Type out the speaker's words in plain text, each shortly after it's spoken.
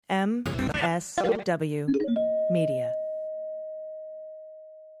MSW Media.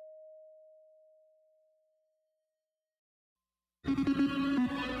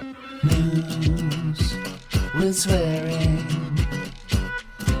 News with swearing.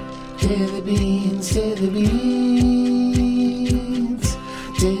 Daily beans, daily beans.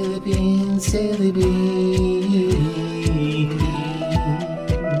 Daily beans, daily beans.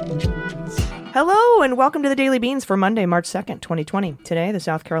 Hello and welcome to the Daily Beans for Monday, March 2nd, 2020. Today, the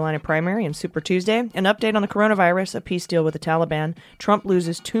South Carolina primary and Super Tuesday, an update on the coronavirus, a peace deal with the Taliban, Trump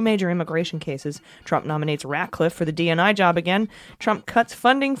loses 2 major immigration cases, Trump nominates Ratcliffe for the DNI job again, Trump cuts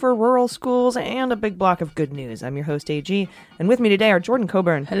funding for rural schools, and a big block of good news. I'm your host, AG, and with me today are Jordan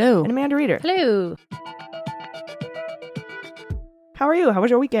Coburn. Hello. And Amanda Reeder. Hello. How are you? How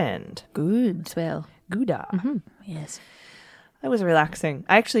was your weekend? Good. Swell. Gooda. Mm-hmm. Yes. It was relaxing.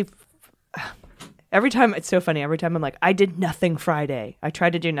 I actually... Every time, it's so funny, every time I'm like, I did nothing Friday. I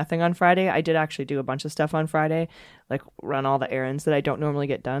tried to do nothing on Friday. I did actually do a bunch of stuff on Friday, like run all the errands that I don't normally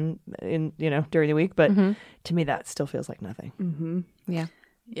get done during the week. But to me, that still feels like nothing. Mm-hmm. Yeah.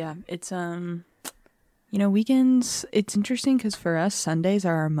 Yeah. It's, weekends, it's interesting because for us, Sundays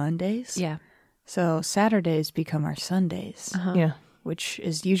are our Mondays. Yeah. So Saturdays become our Sundays, Yeah. which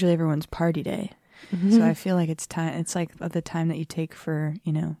is usually everyone's party day. Mm-hmm. So I feel like it's like the time that you take for,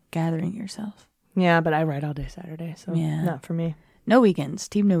 gathering yourself. Yeah, but I write all day Saturday, so Yeah. not for me. No weekends.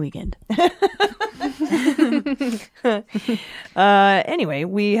 Team no weekend. Anyway,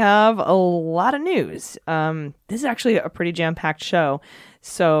 we have a lot of news. This is actually a pretty jam-packed show,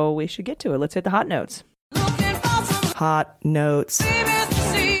 so we should get to it. Let's hit the hot notes. Hot notes.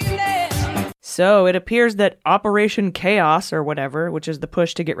 So it appears that Operation Chaos, or whatever, which is the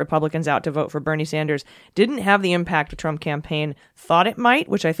push to get Republicans out to vote for Bernie Sanders, didn't have the impact the Trump campaign thought it might,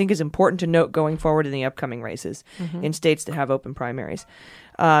 which I think is important to note going forward in the upcoming races in states that have open primaries.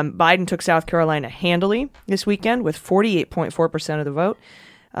 Biden took South Carolina handily this weekend with 48.4% of the vote.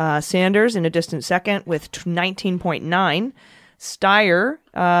 Sanders in a distant second with 19.9%. Steyer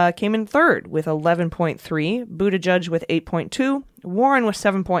came in third with 11.3%, Buttigieg with 8.2%, Warren with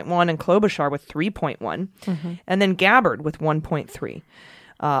 7.1%, and Klobuchar with 3.1%, and then Gabbard with 1.3%.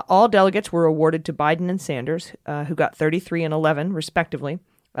 All delegates were awarded to Biden and Sanders, who got 33 and 11, respectively,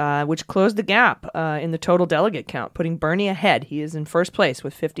 which closed the gap in the total delegate count, putting Bernie ahead. He is in first place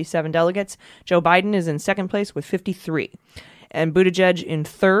with 57 delegates. Joe Biden is in second place with 53. And Buttigieg in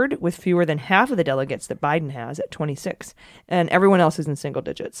third with fewer than half of the delegates that Biden has at 26. And everyone else is in single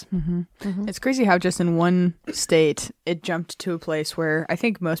digits. It's crazy how just in one state, it jumped to a place where I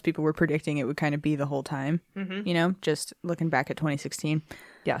think most people were predicting it would kind of be the whole time, just looking back at 2016.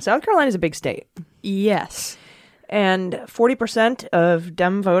 Yeah, South Carolina is a big state. Yes. And 40% of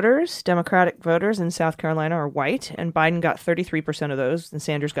Democratic voters in South Carolina are white, and Biden got 33% of those, and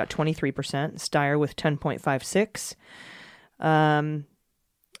Sanders got 23%, Steyer with 10.56%. And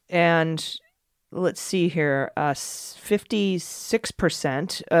let's see here,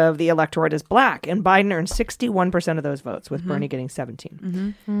 56% of the electorate is black, and Biden earned 61% of those votes, with Bernie getting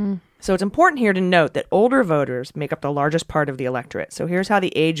 17%. So it's important here to note that older voters make up the largest part of the electorate. So here's how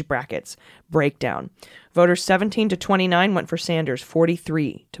the age brackets break down. Voters 17 to 29 went for Sanders,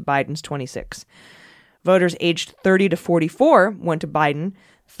 43 to Biden's 26. Voters aged 30 to 44 went to Biden,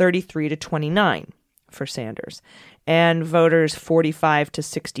 33 to 29 for Sanders. And voters 45 to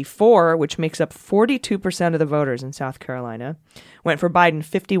 64, which makes up 42% of the voters in South Carolina, went for Biden,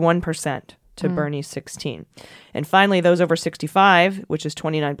 51% to Bernie's 16. And finally, those over 65, which is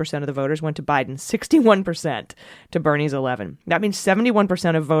 29% of the voters, went to Biden, 61% to Bernie's 11. That means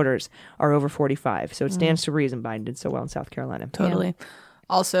 71% of voters are over 45. So it stands to reason Biden did so well in South Carolina. Totally. Yeah.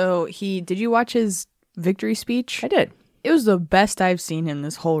 Also, did you watch his victory speech? I did. It was the best I've seen in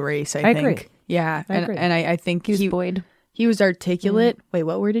this whole race, I think. Agree. Yeah, and I think he was buoyed. He was articulate. Wait,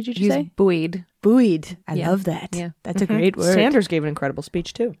 what word did you say? Buoyed. Buoyed. I love that. Yeah. That's a great word. Sanders gave an incredible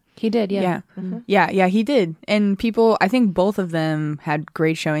speech, too. He did, yeah. Yeah, he did. And I think both of them had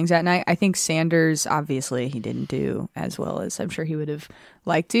great showings that night. I think Sanders, obviously, he didn't do as well as I'm sure he would have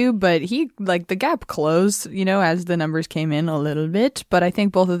liked to, but the gap closed, as the numbers came in a little bit. But I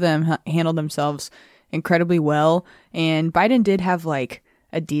think both of them handled themselves incredibly well. And Biden did have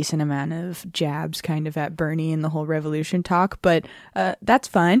a decent amount of jabs kind of at Bernie in the whole revolution talk, but that's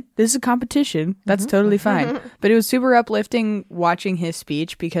fine. This is a competition. That's totally fine. But it was super uplifting watching his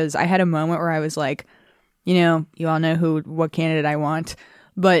speech because I had a moment where I was like, you all know what candidate I want,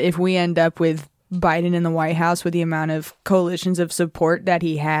 but if we end up with Biden in the White House with the amount of coalitions of support that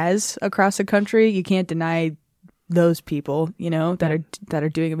he has across the country, you can't deny those people, that are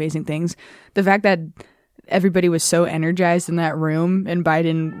doing amazing things. The fact that everybody was so energized in that room, and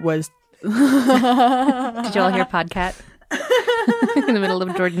Biden was. Did you all hear Podcat? In the middle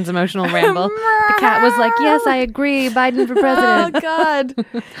of Jordan's emotional ramble, the cat was like, "Yes, I agree. Biden for Oh president." God!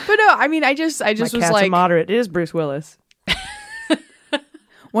 But no, I mean, I just My was cat's a like, moderate. It is Bruce Willis.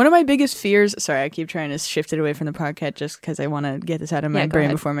 one of my biggest fears. Sorry, I keep trying to shift it away from the podcast just because I want to get this out of my Yeah, go brain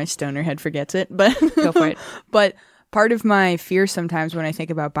ahead. before my stoner head forgets it. But Go for it. But part of my fear sometimes when I think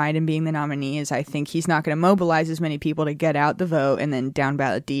about Biden being the nominee is I think he's not going to mobilize as many people to get out the vote and then down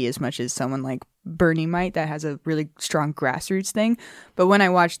ballot D as much as someone like Bernie might that has a really strong grassroots thing. But when I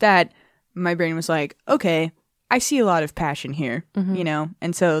watched that, my brain was like, okay, I see a lot of passion here, you know?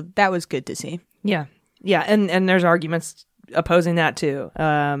 And so that was good to see. Yeah. Yeah. And there's arguments opposing that too.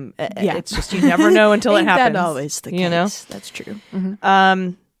 Yeah. It's just you never know until it Ain't happens. that always the case? You know? That's true.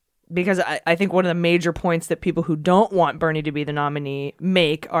 Because I think one of the major points that people who don't want Bernie to be the nominee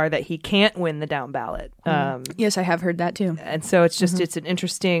make are that he can't win the down ballot. Yes, I have heard that too. And so it's just, it's an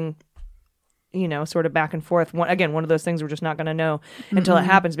interesting, sort of back and forth. One of those things we're just not going to know until it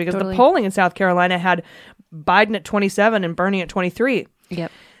happens because Totally. the polling in South Carolina had Biden at 27 and Bernie at 23. Yep.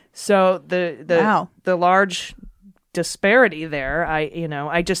 So the Wow. the large disparity there,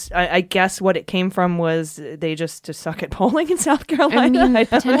 I guess what it came from was they just suck at polling in South Carolina. mean, I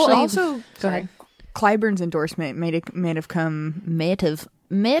don't know. potentially- Well, also, Go ahead. Clyburn's endorsement may have come May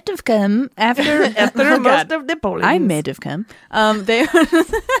have come after. After Oh, most God. of the polling, I may have come. They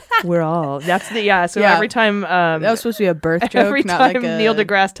we're all that's the yeah. So Yeah. every time that was supposed to be a birth joke. every not time like a, Neil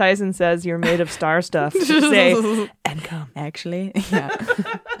deGrasse Tyson says you're made of star stuff, say and come. Actually, yeah,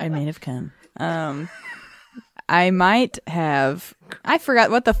 I may have come. I might have. I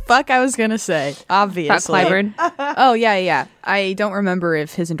forgot what the fuck I was gonna say. Obviously, Clyburn. Oh yeah. I don't remember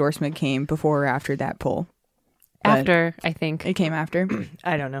if his endorsement came before or after that poll. But After, I think. it came after.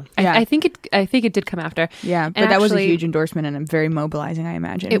 I don't know. Yeah. I think it did come after. Yeah, but And that was a actually- huge endorsement and very mobilizing, I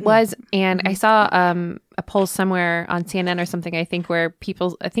imagine. It was, and I saw a poll somewhere on CNN or something, I think, where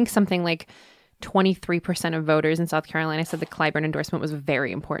I think something like 23% of voters in South Carolina said the Clyburn endorsement was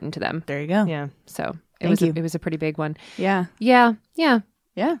very important to them. There you go. Yeah. So Thank you. it was a pretty big one. Yeah. Yeah.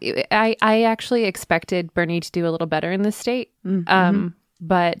 I actually expected Bernie to do a little better in this state.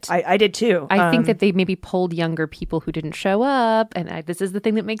 But I did too. I think that they maybe pulled younger people who didn't show up. And this is the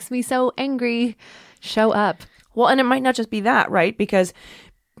thing that makes me so angry. Show up. well, and it might not just be that, right? Because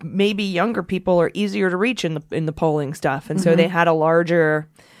maybe younger people are easier to reach in the polling stuff, and so they had a larger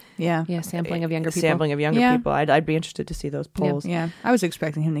Yeah. Yeah, sampling of younger people. sampling of younger Yeah. people. I'd be interested to see those polls. Yeah. I was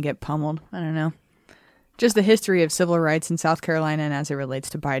expecting him to get pummeled. I don't know. Just the history of civil rights in South Carolina and as it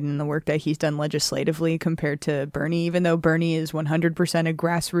relates to Biden and the work that he's done legislatively compared to Bernie, even though Bernie is 100% a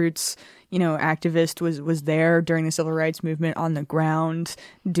grassroots, activist, was there during the civil rights movement on the ground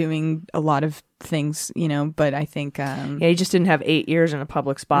doing a lot of things, but I think Yeah, he just didn't have 8 years in a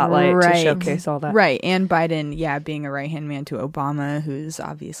public spotlight to showcase all that. Right. And Biden, being a right-hand man to Obama, who's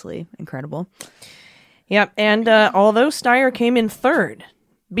obviously incredible. Yep. And although Steyer came in third,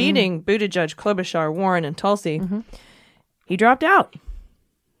 beating Buttigieg, Klobuchar, Warren, and Tulsi, he dropped out.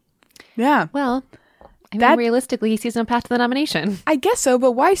 Yeah. Well, I mean, That- realistically, he sees no path to the nomination. I guess so,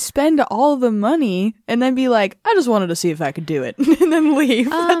 but why spend all the money and then be like, I just wanted to see if I could do it and then leave?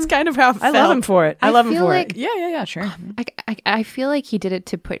 That's kind of how it I felt. love him for it. I love him feel for like- it. Yeah, sure. I feel like he did it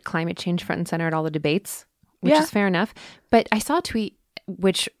to put climate change front and center at all the debates, which Yeah. is fair enough. But I saw a tweet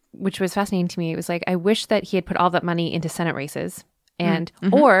which was fascinating to me. It was like, I wish that he had put all that money into Senate races and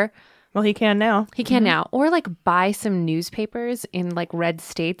or Well, he can now. he can now, or like buy some newspapers in like red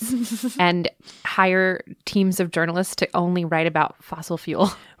states and hire teams of journalists to only write about fossil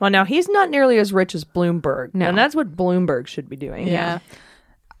fuel. Well, now he's not nearly as rich as Bloomberg. No. And that's what Bloomberg should be doing. Yeah.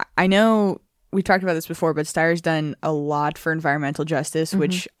 I know we talked about this before, but Steyer's done a lot for environmental justice,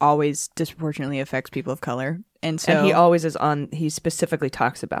 which always disproportionately affects people of color. And so And he always is he specifically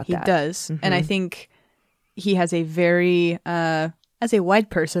talks about he that. does. And I think he has a very, as a white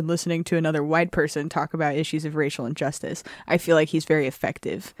person listening to another white person talk about issues of racial injustice, I feel like he's very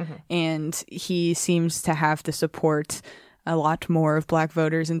effective. And he seems to have the support a lot more of black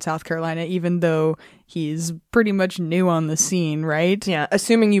voters in South Carolina, even though he's pretty much new on the scene, right? Yeah,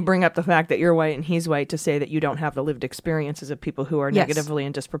 assuming you bring up the fact that you're white and he's white to say that you don't have the lived experiences of people who are Yes. negatively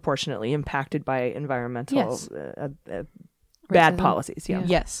and disproportionately impacted by environmental Yes. bad Racism. policies. Yeah.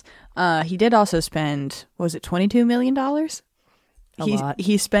 Yes. He did also spend, what was it, $22 million? lot.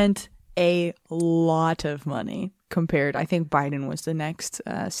 He spent a lot of money compared. I think Biden was the next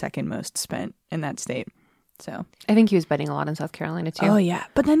second most spent in that state. So. I think he was betting a lot in South Carolina too. Oh yeah,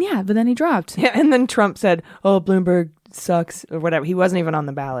 but then he dropped. Yeah, and then Trump said, "Oh, Bloomberg sucks" or whatever. He wasn't even on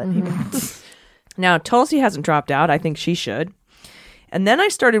the ballot. Now, Tulsi hasn't dropped out. I think she should. And then I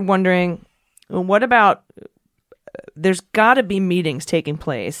started wondering, well, what about, there's got to be meetings taking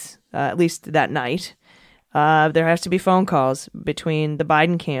place, at least that night. There has to be phone calls between the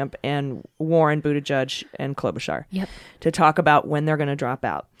Biden camp and Warren, Buttigieg, and Klobuchar to talk about when they're going to drop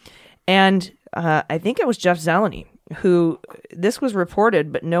out. And I think it was Jeff Zeleny who, this was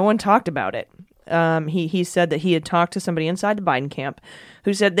reported, but no one talked about it. He said that he had talked to somebody inside the Biden camp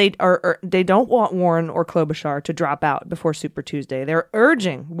who said they don't want Warren or Klobuchar to drop out before Super Tuesday. They're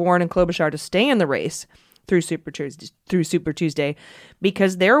urging Warren and Klobuchar to stay in the race through Super Tuesday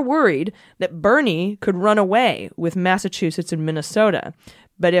because they're worried that Bernie could run away with Massachusetts and Minnesota.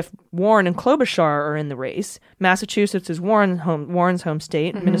 But if Warren and Klobuchar are in the race, Massachusetts is Warren's home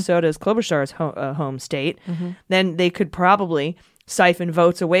state, Minnesota is Klobuchar's home state, then they could probably siphon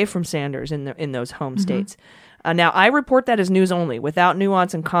votes away from Sanders in those home states. Now, I report that as news only, without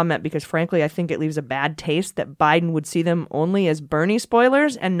nuance and comment, because frankly, I think it leaves a bad taste that Biden would see them only as Bernie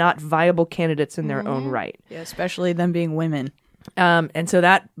spoilers and not viable candidates in their own right. Yeah, especially them being women. And so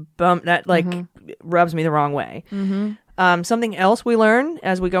that rubs me the wrong way. Something else we learn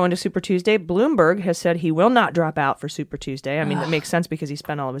as we go into Super Tuesday, Bloomberg has said he will not drop out for Super Tuesday. I mean, that makes sense because he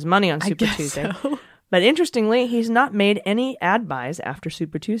spent all of his money on Super Tuesday. So. But interestingly, he's not made any ad buys after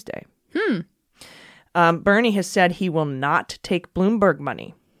Super Tuesday. Bernie has said he will not take Bloomberg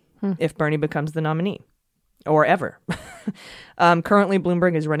money if Bernie becomes the nominee, or ever. Currently,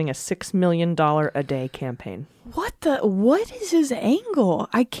 Bloomberg is running a $6 million a day campaign. What is his angle?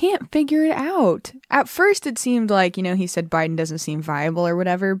 I can't figure it out. At first, it seemed like, he said Biden doesn't seem viable or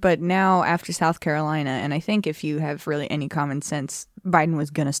whatever, but now after South Carolina, and I think if you have really any common sense, Biden was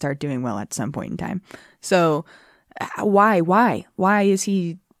going to start doing well at some point in time. So why is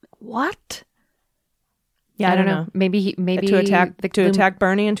he, what? Yeah, I don't know. Maybe to attack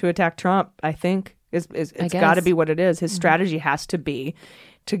Bernie and to attack Trump, I think it's got to be what it is. His strategy has to be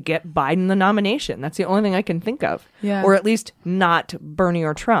to get Biden the nomination. That's the only thing I can think of. Yeah. Or at least not Bernie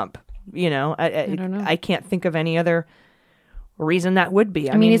or Trump. I don't know. I can't think of any other reason that would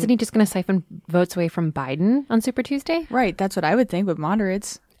be. I mean, isn't he just going to siphon votes away from Biden on Super Tuesday? Right, that's what I would think with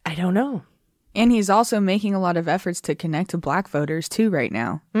moderates. I don't know. And he's also making a lot of efforts to connect to black voters too right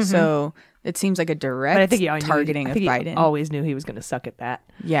now. So it seems like a direct But I think targeting of Biden. He always knew he was going to suck at that.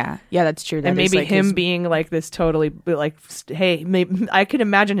 Yeah, that's true. That and maybe is like him being like this totally like, hey, maybe, I could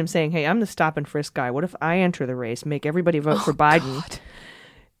imagine him saying, hey, I'm the stop and frisk guy. What if I enter the race, make everybody vote for Biden? God.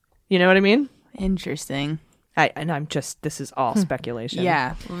 You know what I mean? Interesting. This is all speculation.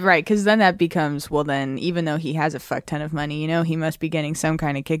 Yeah, right. Because then that becomes, well, then even though he has a fuck ton of money, he must be getting some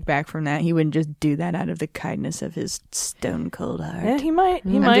kind of kickback from that. He wouldn't just do that out of the kindness of his stone cold heart. Yeah, he might.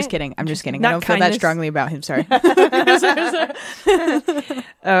 I'm just kidding. I don't feel that strongly about him. Sorry.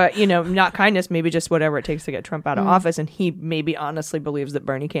 Not kindness, maybe just whatever it takes to get Trump out of office. And he maybe honestly believes that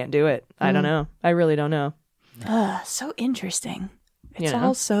Bernie can't do it. I don't know. I really don't know. So interesting. It's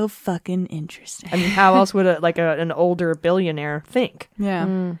all so fucking interesting. I mean, how else would an older billionaire think? Yeah.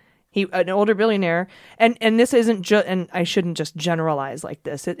 An older billionaire, and this isn't just, and I shouldn't just generalize like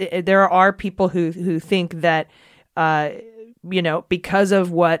this. There are people who think that, because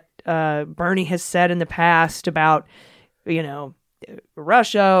of what Bernie has said in the past about,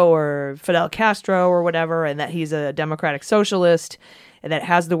 Russia or Fidel Castro or whatever, and that he's a democratic socialist, and that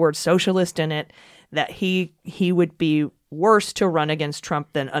has the word socialist in it, that he would be worse to run against Trump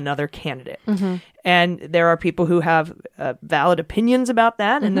than another candidate. And there are people who have valid opinions about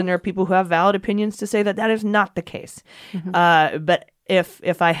that. And then there are people who have valid opinions to say that that is not the case. But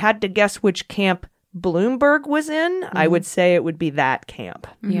if I had to guess which camp Bloomberg was in, I would say it would be that camp.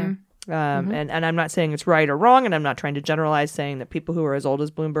 Yeah. And I'm not saying it's right or wrong, and I'm not trying to generalize saying that people who are as old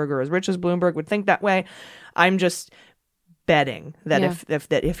as Bloomberg or as rich as Bloomberg would think that way. I'm just betting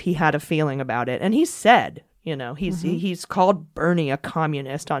that if he had a feeling about it, and he said, he's called Bernie a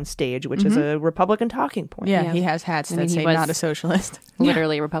communist on stage, which is a Republican talking point. Yeah, he has hats that say not a socialist.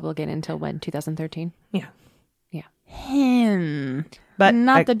 Literally a Republican until when? 2013? Yeah. But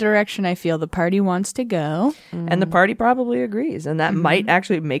not the direction I feel the party wants to go. And the party probably agrees. And that might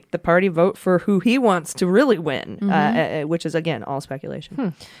actually make the party vote for who he wants to really win, which is, again, all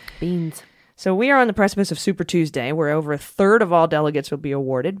speculation. Beans. So we are on the precipice of Super Tuesday, where over a third of all delegates will be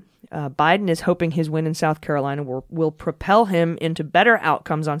awarded. Biden is hoping his win in South Carolina will propel him into better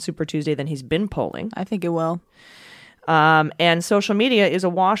outcomes on Super Tuesday than he's been polling. I think it will. And social media is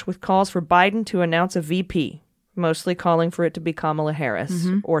awash with calls for Biden to announce a VP, mostly calling for it to be Kamala Harris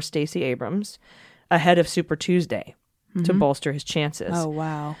or Stacey Abrams ahead of Super Tuesday to bolster his chances. Oh,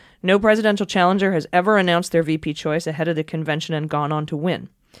 wow. No presidential challenger has ever announced their VP choice ahead of the convention and gone on to win.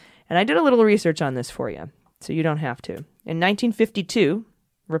 And I did a little research on this for you, so you don't have to. In 1952,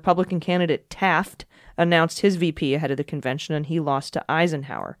 Republican candidate Taft announced his VP ahead of the convention, and he lost to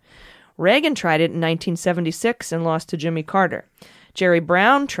Eisenhower. Reagan tried it in 1976 and lost to Jimmy Carter. Jerry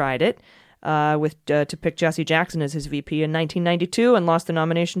Brown tried it to pick Jesse Jackson as his VP in 1992 and lost the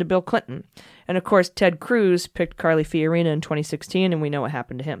nomination to Bill Clinton. And of course, Ted Cruz picked Carly Fiorina in 2016, and we know what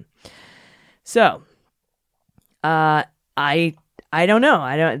happened to him. So, I don't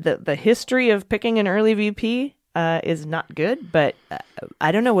know. The history of picking an early VP is not good, but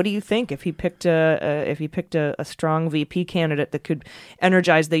I don't know. What do you think if he picked a strong VP candidate that could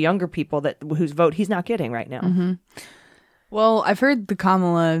energize the younger people whose vote he's not getting right now? Mm-hmm. Well, I've heard the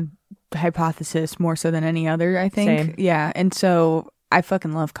Kamala hypothesis more so than any other, I think. Same. Yeah, and so I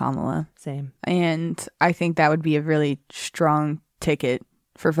fucking love Kamala. Same. And I think that would be a really strong ticket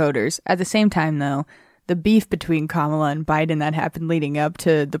for voters. At the same time, though, the beef between Kamala and Biden that happened leading up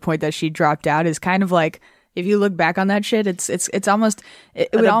to the point that she dropped out is kind of like, if you look back on that shit, it's almost it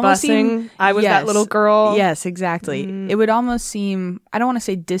would almost seem I was that little girl. Yes, exactly. It would almost seem, I don't want to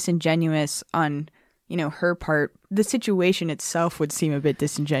say disingenuous on her part. The situation itself would seem a bit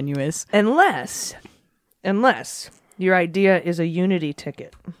disingenuous, unless your idea is a unity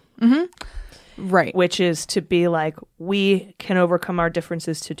ticket. Right? Which is to be like, we can overcome our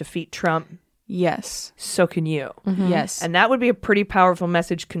differences to defeat Trump. Yes. So can you. Yes. And that would be a pretty powerful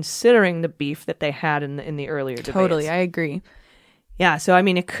message considering the beef that they had in the earlier debates. Totally, I agree. Yeah, so I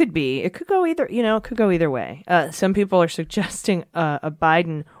mean, it could go either way. Some people are suggesting a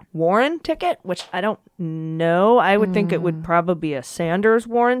Biden Warren ticket, which I don't know. I would think it would probably be a Sanders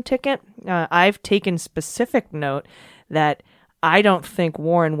Warren ticket. I've taken specific note that I don't think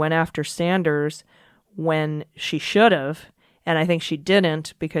Warren went after Sanders when she should have. And I think she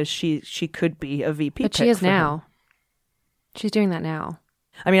didn't because she could be a VP. But she is now. She's doing that now.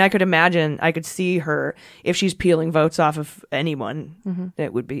 I mean, I could see her if she's peeling votes off of anyone.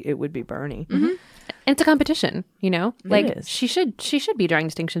 It would be Bernie. And it's a competition, like is. she should be drawing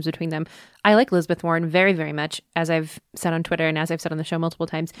distinctions between them. I like Elizabeth Warren very, very much, as I've said on Twitter and as I've said on the show multiple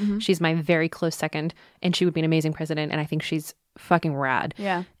times. She's my very close second, and she would be an amazing president. And I think she's fucking rad.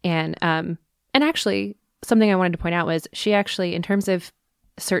 Yeah. And actually, something I wanted to point out was she actually, in terms of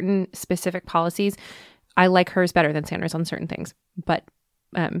certain specific policies, I like hers better than Sanders on certain things, but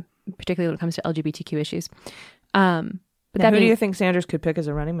particularly when it comes to LGBTQ issues. But who do you think Sanders could pick as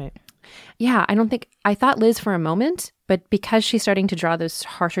a running mate? Yeah, I thought Liz for a moment, but because she's starting to draw those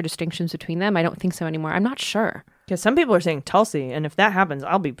harsher distinctions between them, I don't think so anymore. I'm not sure. Because some people are saying Tulsi, and if that happens,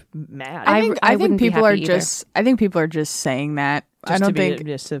 I'll be mad. I think people are either. I think people are just saying that. I don't think.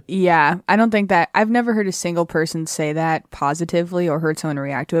 Yeah, I don't think that. I've never heard a single person say that positively or heard someone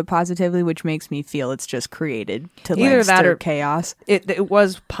react to it positively, which makes me feel it's just created to either that stir or chaos. It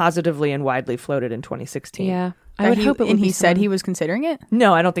was positively and widely floated in 2016. Yeah, I would hope it would. And be he said he was considering it.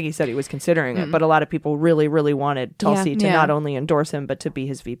 No, I don't think he said he was considering it, but a lot of people really, really wanted Tulsi to Yeah. not only endorse him but to be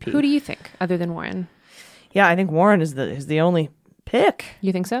his VP. Who do you think, other than Warren? Yeah, I think Warren is the only pick.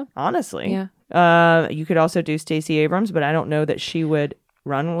 You think so? Honestly, Yeah. You could also do Stacey Abrams, but I don't know that she would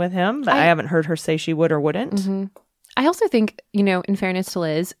run with him. But I haven't heard her say she would or wouldn't. I also think, in fairness to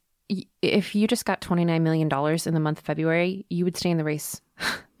Liz, if you just got $29 million in the month of February, you would stay in the race.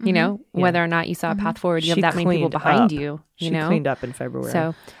 Whether or not you saw a path forward, you She have that many people cleaned behind up. you. She cleaned up in February.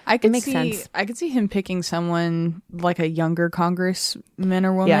 So I could makes see. sense. I could see him picking someone like a younger congressman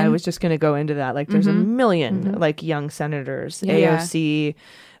or woman. Yeah, I was just going to go into that. Like, there's a million like young senators, Yeah. AOC,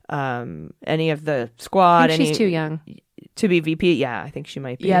 any of the squad. I think she's too young. to be VP. Yeah, I think she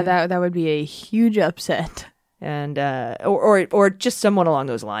might be. Yeah, that would be a huge upset. And or just someone along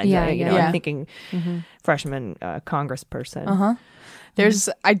those lines. Yeah, I'm yeah. thinking freshman congressperson. There's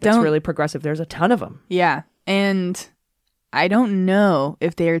I That's don't really progressive. There's a ton of them. Yeah, and I don't know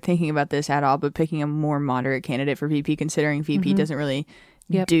if they are thinking about this at all, but picking a more moderate candidate for VP, considering VP doesn't really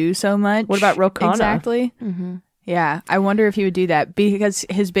do so much. What about Ro Khanna? Exactly. Yeah, I wonder if he would do that because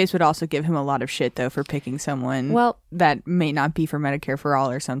his base would also give him a lot of shit though for picking someone that may not be for Medicare for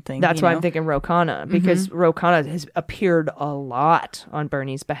all or something. That's why I'm thinking Ro Khanna, because Ro Khanna has appeared a lot on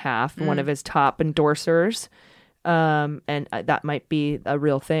Bernie's behalf, one of his top endorsers. And that might be a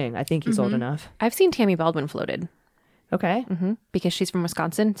real thing. I think he's old enough. I've seen Tammy Baldwin floated Okay. because she's from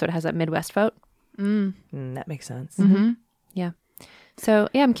Wisconsin, so it has that Midwest vote. That makes sense. Yeah. So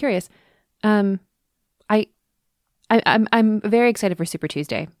yeah, I'm curious. I'm very excited for Super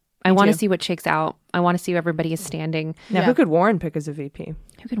Tuesday. I want to see what shakes out. I want to see where everybody is standing. Now, who could Warren pick as a VP?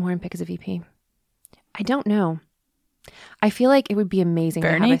 Who can Warren pick as a VP? I don't know. I feel like it would be amazing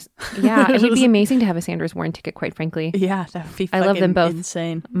Bernie? to have it would be amazing to have a Sanders Warren ticket, quite frankly. Yeah, that would be I love them both.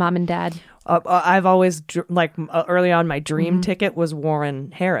 insane. Mom and dad. I've always early on, my dream ticket was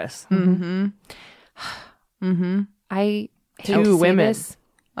Warren Harris. I hate Two to say women. this.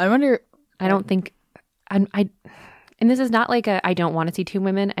 I wonder. I don't think and this is not like I don't want to see two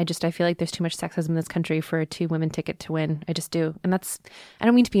women. I feel like there's too much sexism in this country for a 2-women ticket to win. I just do. And I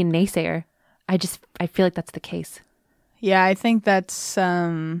don't mean to be a naysayer. I feel like that's the case. Yeah, I think that's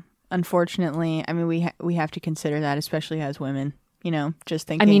unfortunately. I mean, we have to consider that, especially as women. Just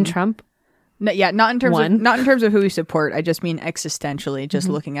thinking. I mean, Trump. No, yeah, not in terms of who we support. I just mean existentially, just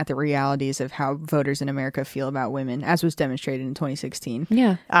looking at the realities of how voters in America feel about women, as was demonstrated in 2016.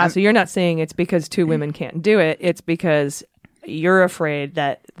 Yeah. So you're not saying it's because 2 women can't do it. It's because you're afraid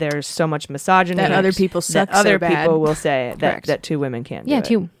that there's so much misogyny That other people suck that other so bad. people will say Correct. that 2 women can't do Yeah, it.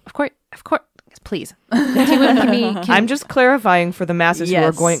 two. Of course. Please. 2 women can be. I'm just clarifying for the masses who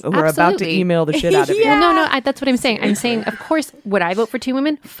Yes, are about to absolutely. email the shit out of you. Well, no, that's what I'm saying. I'm saying, of course, would I vote for 2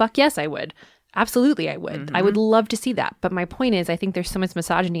 women? Fuck yes, I would. Absolutely, I would. I would love to see that. But my point is, I think there's so much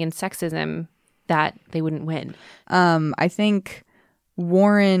misogyny and sexism that they wouldn't win. I think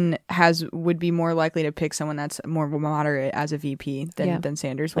Warren would be more likely to pick someone that's more moderate as a VP than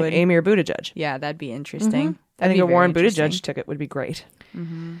Sanders would. Like Amy or Buttigieg. Yeah, that'd be interesting. I think a Warren interesting. Buttigieg ticket would be great.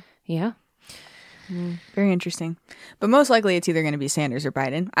 Yeah. Very interesting. But most likely it's either going to be Sanders or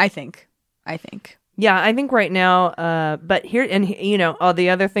Biden. I think. Yeah, I think right now, but here, and the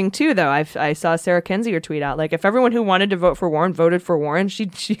other thing too, though, I saw Sarah Kendzior tweet out, like, if everyone who wanted to vote for Warren voted for Warren, she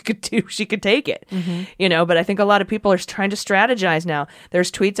could take it, but I think a lot of people are trying to strategize now.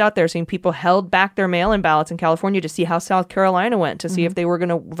 There's tweets out there saying people held back their mail-in ballots in California to see how South Carolina went, to see if they were going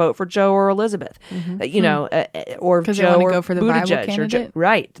to vote for Joe or Elizabeth, or 'Cause they Joe wanna or go for the viable Buttigieg, or candidate?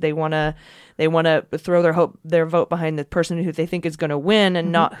 right. They want to throw their vote behind the person who they think is going to win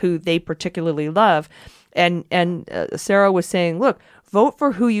and not who they particularly love. And Sarah was saying, look, vote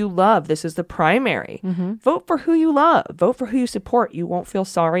for who you love. This is the primary. Vote for who you love. Vote for who you support. You won't feel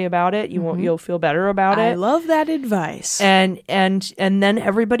sorry about it. You'll feel better about it. I love that advice. And then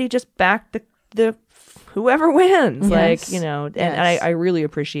everybody just back the whoever wins. Yes. And Yes. I really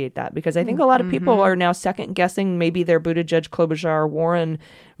appreciate that, because I think a lot of people are now second guessing maybe their Buttigieg, Klobuchar, Warren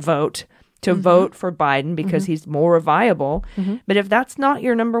vote to vote for Biden because he's more viable. But if that's not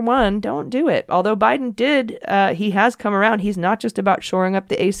your number one, don't do it. Although Biden he has come around. He's not just about shoring up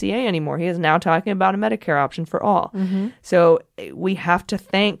the ACA anymore. He is now talking about a Medicare option for all. So we have to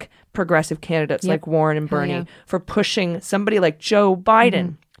thank progressive candidates like Warren and Bernie for pushing somebody like Joe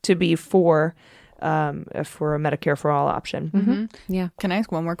Biden to be for a Medicare for all option. Yeah. Can I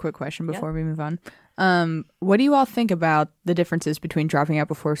ask one more quick question before we move on? What do you all think about the differences between dropping out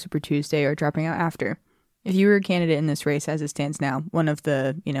before Super Tuesday or dropping out after? If you were a candidate in this race as it stands now, one of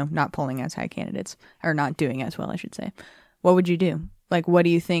the, not polling as high candidates, or not doing as well, I should say, what would you do? Like, what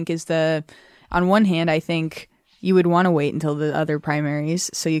do you think is on one hand, I think you would want to wait until the other primaries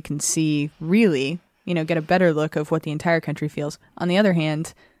so you can see really, get a better look of what the entire country feels. On the other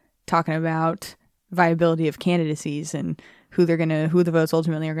hand, talking about viability of candidacies and who the votes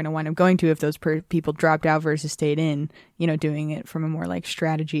ultimately are going to wind up going to if those people dropped out versus stayed in, doing it from a more like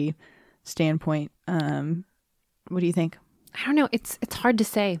strategy standpoint. What do you think? I don't know. It's hard to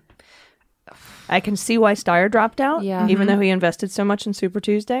say. I can see why Steyer dropped out, Yeah. even though he invested so much in Super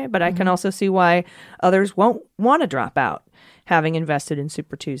Tuesday, but I can also see why others won't want to drop out, having invested in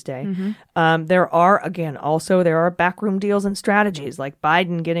Super Tuesday. There are backroom deals and strategies, like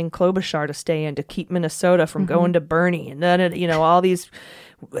Biden getting Klobuchar to stay in to keep Minnesota from going to Bernie, and then all these.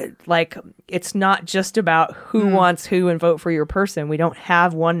 Like, it's not just about who wants who and vote for your person. We don't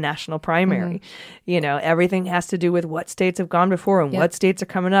have one national primary. Everything has to do with what states have gone before and what states are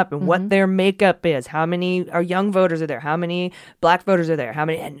coming up and what their makeup is. How many young voters are there? How many black voters are there? How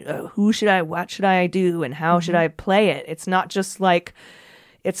many? And what should I do? And how should I play it? It's not just like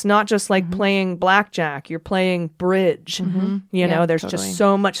playing blackjack. You're playing bridge. There's totally. just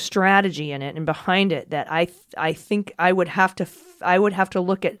so much strategy in it and behind it that I think I would have to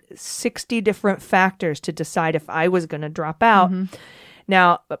look at 60 different factors to decide if I was going to drop out.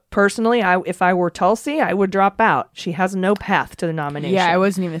 Now, personally, if I were Tulsi, I would drop out. She has no path to the nomination. Yeah, I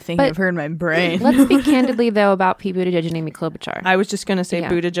wasn't even thinking But- of her in my brain. Let's speak candidly, though, about Pete Buttigieg and Amy Klobuchar. I was just going to say Yeah.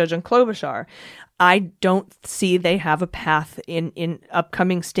 Buttigieg and Klobuchar. I don't see they have a path in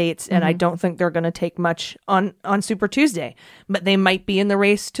upcoming states, and I don't think they're going to take much on Super Tuesday. But they might be in the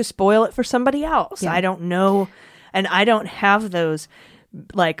race to spoil it for somebody else. Yeah. I don't know, and I don't have those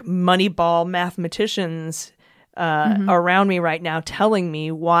like Moneyball mathematicians around me right now telling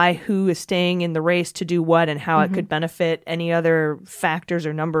me why who is staying in the race to do what and how it could benefit any other factors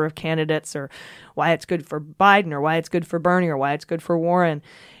or number of candidates, or why it's good for Biden or why it's good for Bernie or why it's good for Warren.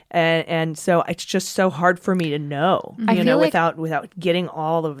 And so it's just so hard for me to know, I you know, feel like- without getting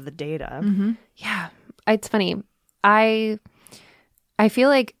all of the data. Yeah, it's funny. I feel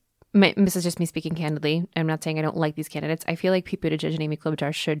like this is just me speaking candidly. I'm not saying I don't like these candidates. I feel like Pete Buttigieg and Amy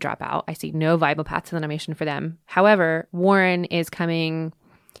Klobuchar should drop out. I see no viable path to the nomination for them. However, Warren is coming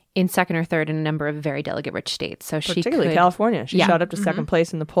in second or third in a number of very delegate-rich states. So she Particularly could, California. She Yeah. shot up to second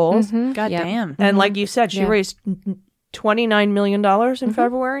place in the polls. God Yep. damn. And like you said, she Yeah. raised $29 million in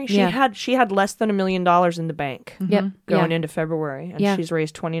February. Yeah. She had less than $1 million in the bank Yep. going yeah. into February, and Yeah. she's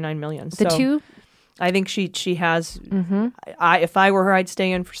raised $29 million. The So two, I think she has. If I were her, I'd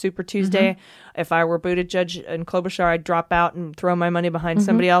stay in for Super Tuesday. If I were Buttigieg and Klobuchar, I'd drop out and throw my money behind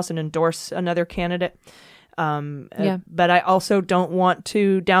somebody else and endorse another candidate. Yeah. But I also don't want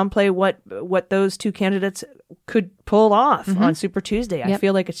to downplay what those two candidates could pull off on Super Tuesday. I Yep.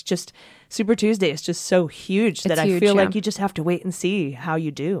 feel like it's just Super Tuesday is just so huge that It's I huge, feel yeah. like you just have to wait and see how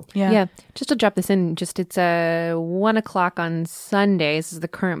you do. yeah. Just to drop this in, it's 1:00 on Sunday. This is the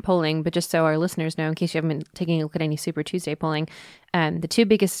current polling, but just so our listeners know, in case you haven't been taking a look at any Super Tuesday polling, the two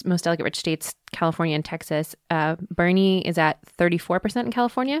biggest, most delegate-rich states, California and Texas, Bernie is at 34% in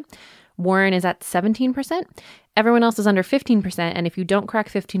California. Warren is at 17%. Everyone else is under 15%. And if you don't crack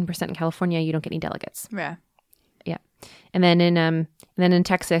 15% in California, you don't get any delegates. Yeah. Yeah. And then in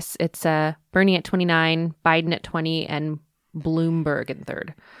Texas, it's Bernie at 29, Biden at 20, and Bloomberg in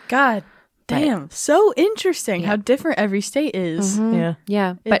third. God damn. So interesting how different every state is. Yeah.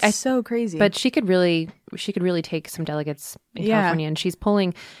 Yeah. It's But so crazy. But she could really take some delegates in Yeah. California, and she's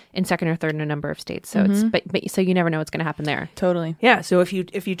polling in second or third in a number of states. So it's but so you never know what's going to happen there. totally. Yeah, so if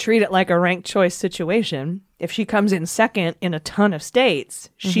you treat it like a ranked choice situation, if she comes in second in a ton of states,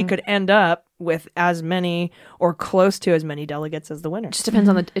 she could end up with as many or close to as many delegates as the winner. Just depends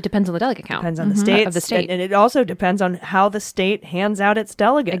on the delegate count. Depends on the state. Of the state. And it also depends on how the state hands out its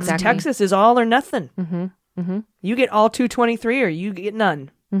delegates. Exactly. Texas is all or nothing. You get all 223 or you get none.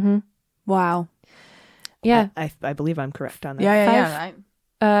 Wow. Yeah. I believe I'm correct on that. Yeah.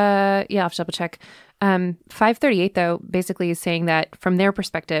 Yeah, I'll have to double check. 538 though basically is saying that from their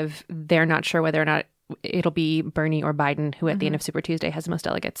perspective, they're not sure whether or not it'll be Bernie or Biden who at the end of Super Tuesday has the most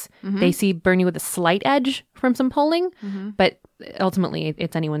delegates. They see Bernie with a slight edge from some polling, but ultimately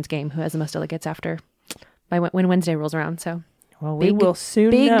it's anyone's game who has the most delegates when Wednesday rolls around. So Well, we will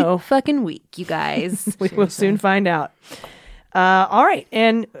soon big know. fucking week, you guys. We will soon find out. All right.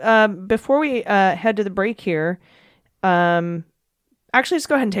 And before we head to the break here, actually, let's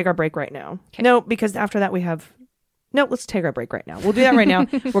go ahead and take our break right now. Okay. No, because after that we have... No, let's take our break right now. We'll do that right now.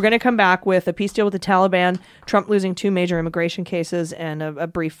 We're going to come back with a peace deal with the Taliban, Trump losing 2 major immigration cases, and a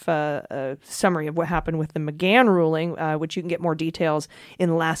brief summary of what happened with the McGahn ruling, which you can get more details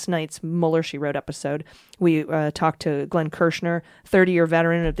in last night's Mueller, She Wrote episode. We talked to Glenn Kirshner, 30-year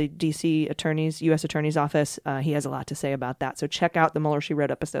veteran of the D.C. U.S. Attorney's Office. He has a lot to say about that. So check out the Mueller, She Wrote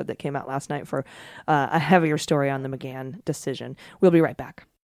episode that came out last night for a heavier story on the McGahn decision. We'll be right back.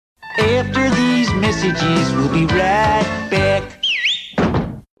 After these messages, we'll be right back.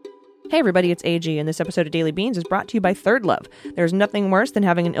 Hey everybody, it's AG, and this episode of Daily Beans is brought to you by Third Love. There's nothing worse than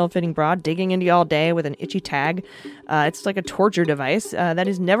having an ill-fitting bra digging into you all day with an itchy tag. It's like a torture device. That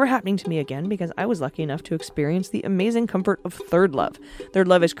is never happening to me again because I was lucky enough to experience the amazing comfort of Third Love. Third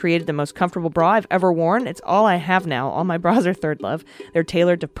Love has created the most comfortable bra I've ever worn. It's all I have now. All my bras are Third Love. They're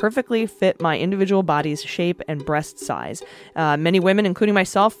tailored to perfectly fit my individual body's shape and breast size. Many women, including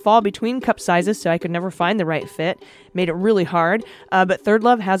myself, fall between cup sizes, so I could never find the right fit. Made it really hard. But Third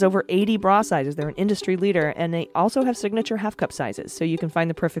Love has over 80 bra sizes. They're an industry leader, and they also have signature half cup sizes, so you can find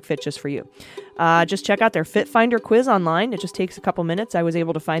the perfect fit just for you. Just check out their Fit Finder quiz online. It just takes a couple minutes. I was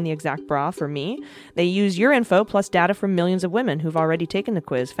able to find the exact bra for me. They use your info plus data from millions of women who've already taken the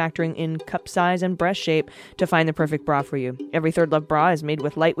quiz, factoring in cup size and breast shape to find the perfect bra for you. Every Third Love bra is made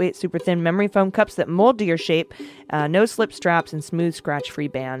with lightweight, super thin memory foam cups that mold to your shape, no slip straps, and smooth scratch-free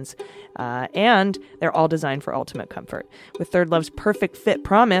bands. And they're all designed for ultimate comfort. With Third Love's perfect fit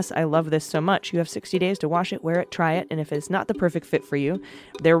promise, I love this so much. You have 60 days to wash it, wear it, try it, and if it's not the perfect fit for you,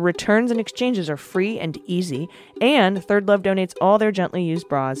 their returns and exchanges are free and easy. And Third Love donates all their gently used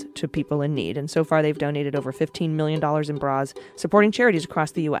bras to people in need. And so far, they've donated over $15 million in bras, supporting charities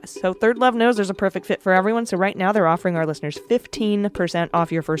across the U.S. So Third Love knows there's a perfect fit for everyone. So right now, they're offering our listeners 15%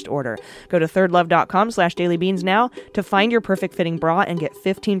 off your first order. Go to thirdlove.com/dailybeans now to find your perfect fitting bra and get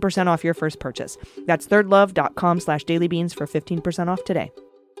 15% off your first purchase. That's thirdlove.com/dailybeans for 15% off today.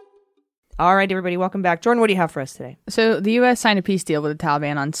 All right, everybody, welcome back. Jordan, what do you have for us today? So the U.S. signed a peace deal with the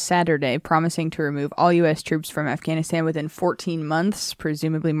Taliban on Saturday, promising to remove all U.S. troops from Afghanistan within 14 months,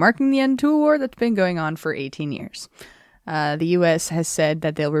 presumably marking the end to a war that's been going on for 18 years. The U.S. has said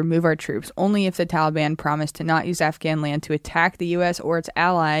that they'll remove our troops only if the Taliban promise to not use Afghan land to attack the U.S. or its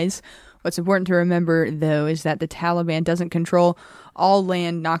allies. What's important to remember, though, is that the Taliban doesn't control all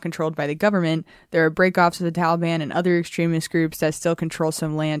land not controlled by the government. There are breakoffs of the Taliban and other extremist groups that still control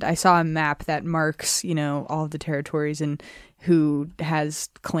some land. I saw a map that marks, all of the territories and who has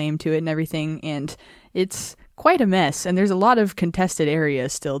claim to it and everything, and it's quite a mess, and there's a lot of contested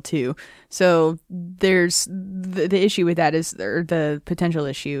areas still, too. So there's the issue with that is, or the potential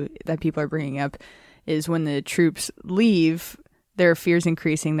issue that people are bringing up is when the troops leave, there are fears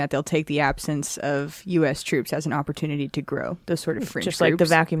increasing that they'll take the absence of U.S. troops as an opportunity to grow those sort of fringe Just groups. like the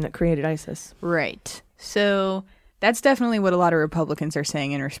vacuum that created ISIS. Right. So that's definitely what a lot of Republicans are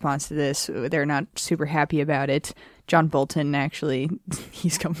saying in response to this. They're not super happy about it. John Bolton, actually,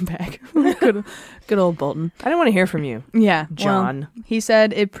 he's coming back. good old Bolton. I don't want to hear from you. Yeah, John. Well, he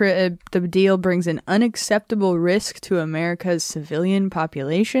said the deal brings an unacceptable risk to America's civilian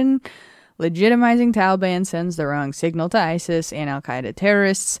population. Legitimizing Taliban sends the wrong signal to ISIS and Al-Qaeda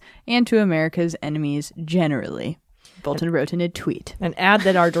terrorists and to America's enemies generally. Bolton wrote in a tweet. And add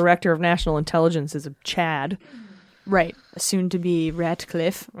that our director of national intelligence is a Chad. Right. Soon to be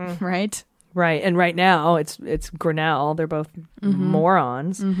Ratcliffe, right? Right. And right now it's Grinnell. They're both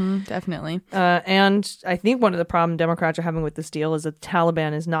morons. Mm-hmm, definitely. And I think one of the problem Democrats are having with this deal is that the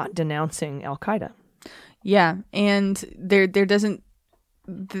Taliban is not denouncing Al-Qaeda. Yeah. And there's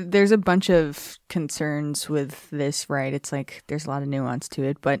a bunch of concerns with this, right? It's like there's a lot of nuance to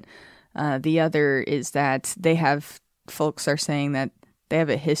it. But the other is that folks are saying that they have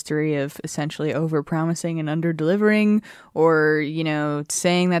a history of essentially over-promising and under-delivering, or,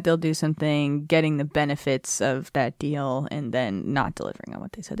 saying that they'll do something, getting the benefits of that deal, and then not delivering on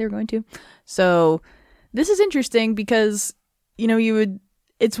what they said they were going to. So this is interesting because,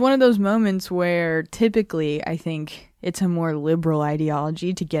 it's one of those moments where typically I think it's a more liberal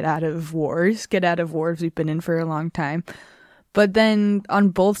ideology to get out of wars we've been in for a long time. But then on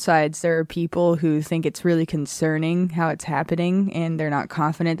both sides, there are people who think it's really concerning how it's happening and they're not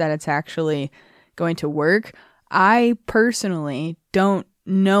confident that it's actually going to work. I personally don't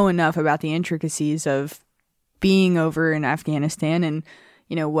know enough about the intricacies of being over in Afghanistan and,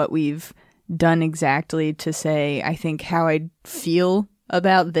 what we've done exactly to say, I think, how I feel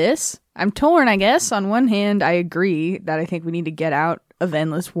about this. I'm torn, I guess. On one hand, I agree that I think we need to get out of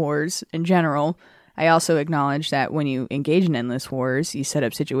endless wars in general. I also acknowledge that when you engage in endless wars, you set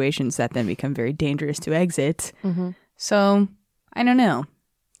up situations that then become very dangerous to exit. Mm-hmm. So, I don't know.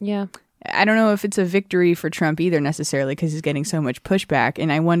 Yeah. I don't know if it's a victory for Trump either necessarily because he's getting so much pushback.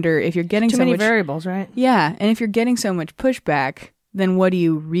 And I wonder if you're getting Too many variables, right? Yeah. And if you're getting so much pushback, then what do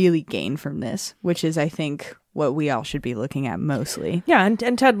you really gain from this? Which is, I think, what we all should be looking at mostly. Yeah,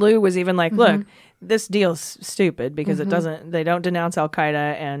 and Ted Lieu was even like, look, this deal's stupid because they don't denounce Al-Qaeda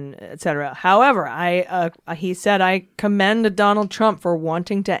and et cetera. However, he said, I commend Donald Trump for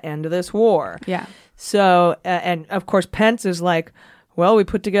wanting to end this war. Yeah. So, and of course, Pence is like, well, we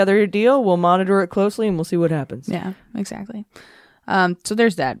put together a deal, we'll monitor it closely and we'll see what happens. Yeah, exactly. So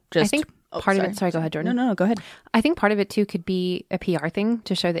there's that. I think part of it, sorry, go ahead, Jordan. No, go ahead. I think part of it too could be a PR thing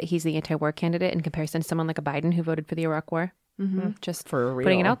to show that he's the anti-war candidate in comparison to someone like a Biden who voted for the Iraq War. Mm-hmm. Just for real.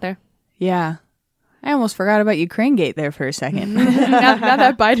 Putting it out there. Yeah. I almost forgot about Ukraine Gate there for a second. now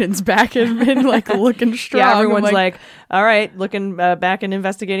that Biden's back and been looking strong. Yeah, everyone's like, all right, looking back and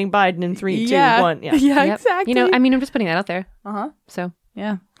investigating Biden in 3, 2, 1. Yeah, Yep. Exactly. I'm just putting that out there. So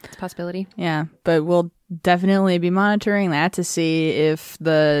yeah, it's a possibility. Yeah, but we'll definitely be monitoring that to see if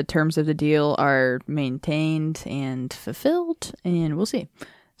the terms of the deal are maintained and fulfilled, and we'll see.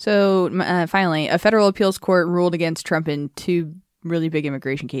 So finally, a federal appeals court ruled against Trump in 2 really big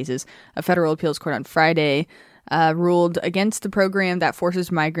immigration cases. A federal appeals court on Friday ruled against the program that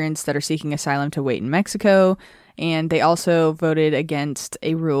forces migrants that are seeking asylum to wait in Mexico. And they also voted against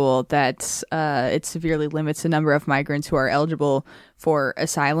a rule that it severely limits the number of migrants who are eligible for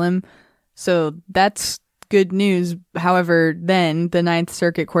asylum. So that's good news. However, then the Ninth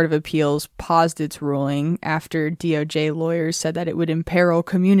Circuit Court of Appeals paused its ruling after DOJ lawyers said that it would imperil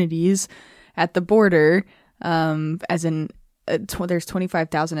communities at the border, as in there's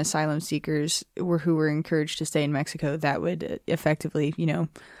 25,000 asylum seekers who were encouraged to stay in Mexico that would effectively,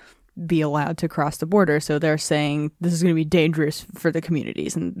 be allowed to cross the border. So they're saying this is going to be dangerous for the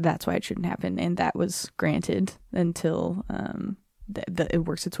communities, and that's why it shouldn't happen. And that was granted until it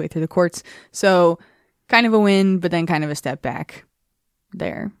works its way through the courts. So kind of a win, but then kind of a step back.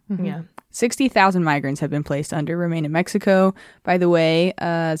 there. Yeah. 60,000 migrants have been placed under Remain in Mexico, by the way,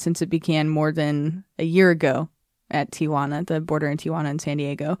 since it began more than a year ago at Tijuana, the border in Tijuana and San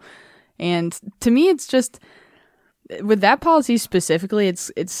Diego. And to me, it's just, with that policy specifically,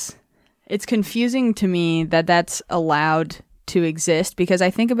 it's confusing to me that that's allowed to exist, because when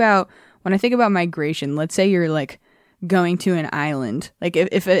I think about migration, let's say you're like going to an island, like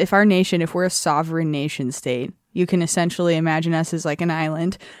if our nation, if we're a sovereign nation state, you can essentially imagine us as like an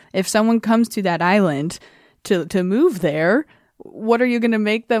island. If someone comes to that island to move there, what are you going to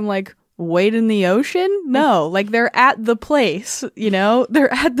make them like wait in the ocean? No, like they're at the place,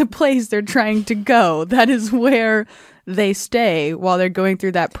 they're at the place they're trying to go. That is where they stay while they're going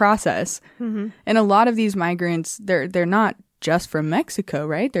through that process. Mm-hmm. And a lot of these migrants, they're not just from Mexico,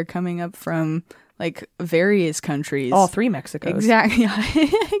 right? They're coming up from like various countries. All three Mexicos. Exactly.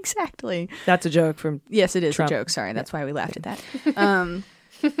 Exactly. That's a joke from Yes, it is Trump. a joke. Sorry, that's why we laughed at that.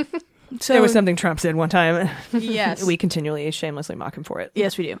 So there was something Trump said one time. Yes. We continually shamelessly mock him for it.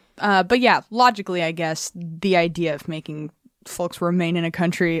 Yes, we do. But yeah, logically, I guess the idea of making folks remain in a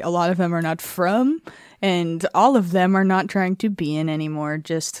country a lot of them are not from, and all of them are not trying to be in anymore,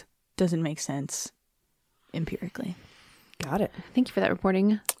 just doesn't make sense empirically. Got it. Thank you for that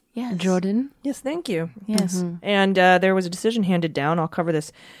reporting, Yes. Jordan. Yes, thank you. Yes. And there was a decision handed down. I'll cover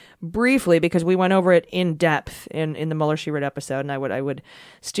this briefly because we went over it in depth in the Mueller She Wrote episode, and I would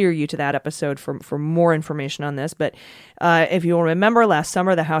steer you to that episode for more information on this. But if you'll remember, last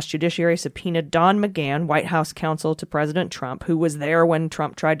summer, the House Judiciary subpoenaed Don McGahn, White House counsel to President Trump, who was there when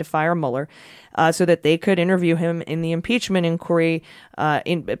Trump tried to fire Mueller, so that they could interview him in the impeachment inquiry.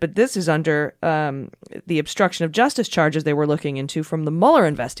 But this is under the obstruction of justice charges they were looking into from the Mueller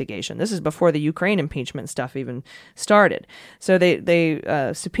investigation. This is before the Ukraine impeachment stuff even started. So they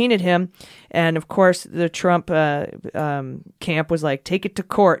subpoenaed him, and of course the Trump camp was like, take it to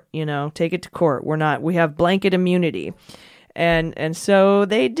court, take it to court. We have blanket immunity. And so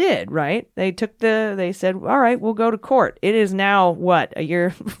they did, right? They said, all right, we'll go to court. It is now a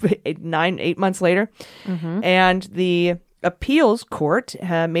year, 8 months later. Mm-hmm. And the appeals court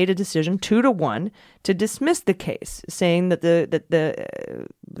made a decision 2-1 to dismiss the case, saying that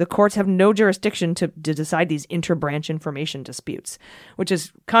the courts have no jurisdiction to decide these interbranch information disputes, which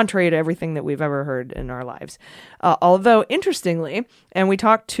is contrary to everything that we've ever heard in our lives. Although, interestingly, and we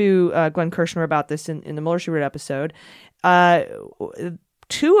talked to Glenn Kirshner about this in the Mueller She Wrote episode,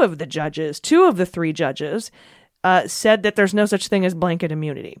 two of the three judges said that there's no such thing as blanket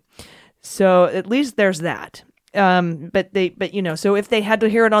immunity. So at least there's that. But so if they had to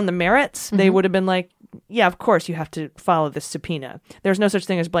hear it on the merits, they would have been like, yeah, of course you have to follow this subpoena. There's no such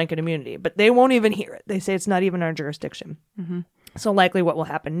thing as blanket immunity, but they won't even hear it. They say it's not even our jurisdiction. Mm-hmm. So likely what will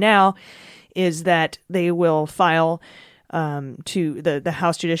happen now is that they will file the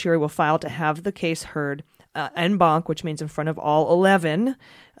House Judiciary will file to have the case heard en banc, which means in front of all 11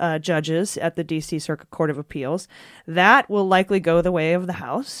 judges at the D.C. Circuit Court of Appeals. That will likely go the way of the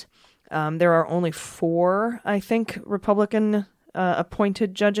House. There are only 4, I think, Republican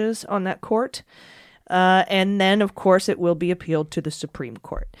appointed judges on that court. And then, of course, it will be appealed to the Supreme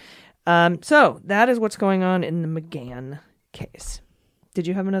Court. So that is what's going on in the McGahn case. Did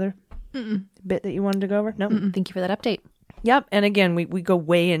you have another bit that you wanted to go over? No? Thank you for that update. Yep. And again, we go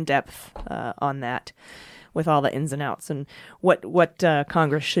way in depth on that with all the ins and outs and what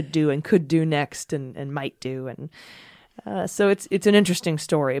Congress should do and could do next and might do. And so it's an interesting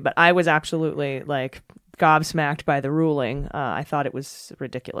story, but I was absolutely gobsmacked by the ruling. I thought it was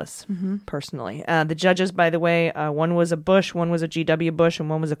ridiculous, personally. The judges, by the way, one was a Bush, one was a G.W. Bush, and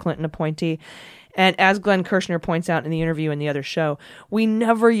one was a Clinton appointee. And as Glenn Kirshner points out in the interview in the other show, we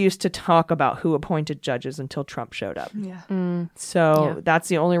never used to talk about who appointed judges until Trump showed up. Yeah. So that's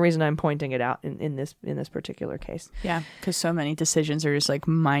the only reason I'm pointing it out in this particular case. Yeah, because so many decisions are just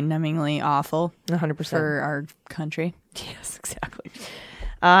mind-numbingly awful 100% for our country. Yes, exactly.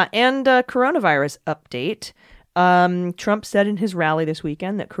 And coronavirus update. Trump said in his rally this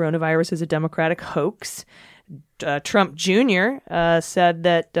weekend that coronavirus is a Democratic hoax. Trump Jr. Said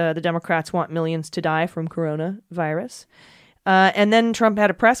that the Democrats want millions to die from coronavirus. And then Trump had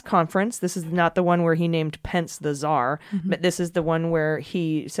a press conference. This is not the one where he named Pence the czar, but this is the one where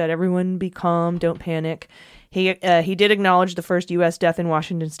he said, everyone be calm, don't panic. He did acknowledge the first U.S. death in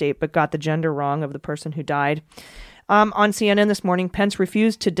Washington state, but got the gender wrong of the person who died. On CNN this morning, Pence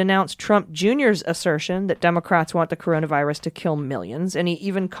refused to denounce Trump Jr.'s assertion that Democrats want the coronavirus to kill millions, and he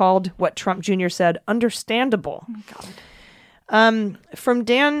even called what Trump Jr. said understandable. Oh, God. From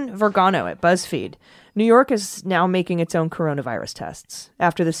Dan Vergano at BuzzFeed, New York is now making its own coronavirus tests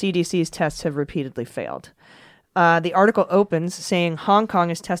after the CDC's tests have repeatedly failed. The article opens saying Hong Kong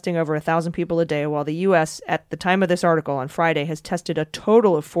is testing over 1,000 people a day, while the U.S., at the time of this article on Friday, has tested a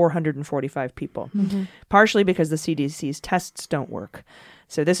total of 445 people, partially because the CDC's tests don't work.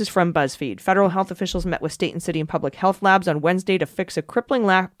 So this is from BuzzFeed. Federal health officials met with state and city and public health labs on Wednesday to fix a crippling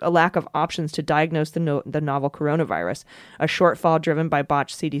lack of options to diagnose the novel coronavirus, a shortfall driven by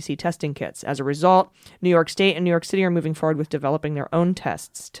botched CDC testing kits. As a result, New York State and New York City are moving forward with developing their own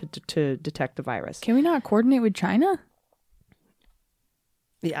tests to detect the virus. Can we not coordinate with China?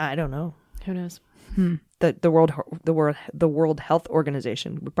 Yeah, I don't know. Who knows? The World Health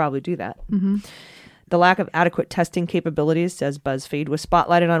Organization would probably do that. The lack of adequate testing capabilities, says BuzzFeed, was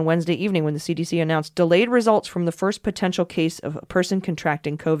spotlighted on Wednesday evening when the CDC announced delayed results from the first potential case of a person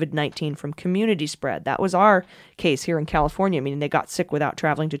contracting COVID-19 from community spread. That was our case here in California, meaning they got sick without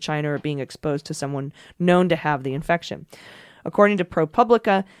traveling to China or being exposed to someone known to have the infection. According to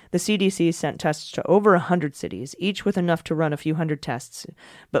ProPublica, the CDC sent tests to over 100 cities, each with enough to run a few hundred tests,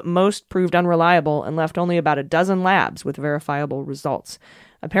 but most proved unreliable and left only about a dozen labs with verifiable results.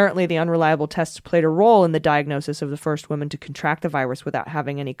 Apparently, the unreliable tests played a role in the diagnosis of the first woman to contract the virus without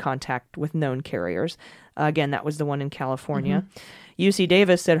having any contact with known carriers. Again, that was the one in California. UC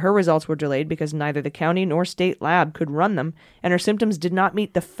Davis said her results were delayed because neither the county nor state lab could run them, and her symptoms did not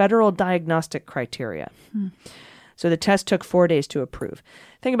meet the federal diagnostic criteria. So the test took 4 days to approve.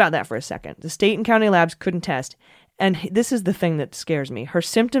 Think about that for a second. The state and county labs couldn't test. And this is the thing that scares me. Her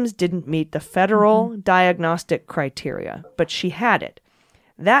symptoms didn't meet the federal diagnostic criteria, but she had it.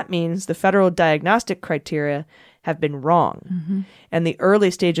 That means the federal diagnostic criteria have been wrong in the early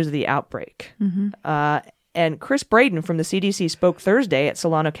stages of the outbreak. And Chris Braden from the CDC spoke Thursday at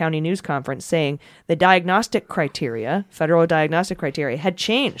Solano County News Conference saying the diagnostic criteria, federal diagnostic criteria, had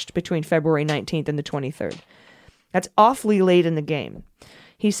changed between February 19th and the 23rd. That's awfully late in the game.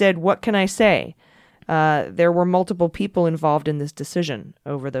 He said, "What can I say? There were multiple people involved in this decision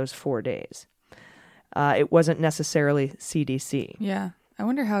over those 4 days. It wasn't necessarily CDC." Yeah. I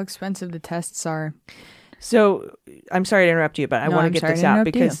wonder how expensive the tests are. So I'm sorry to interrupt you, but I No, want I'm to get sorry this to out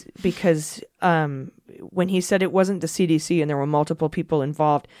interrupt because when he said it wasn't the CDC and there were multiple people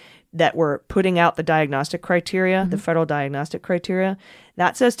involved that were putting out the diagnostic criteria, the federal diagnostic criteria,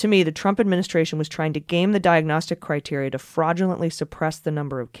 that says to me the Trump administration was trying to game the diagnostic criteria to fraudulently suppress the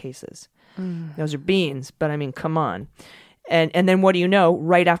number of cases. Those are beans, but I mean, come on. And then what do you know?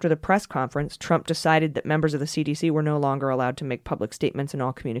 Right after the press conference, Trump decided that members of the CDC were no longer allowed to make public statements and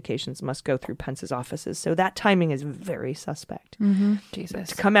all communications must go through Pence's offices. So that timing is very suspect. Jesus.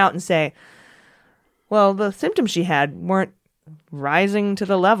 To come out and say, well, the symptoms she had weren't rising to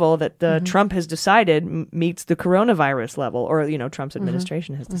the level that Trump has decided meets the coronavirus level, or, you know, Trump's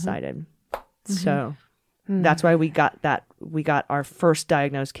administration has decided. So that's why we got our first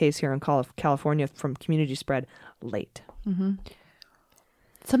diagnosed case here in California from community spread late.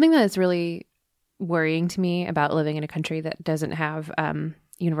 Something that is really worrying to me about living in a country that doesn't have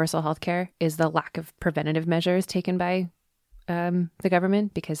universal health care is the lack of preventative measures taken by the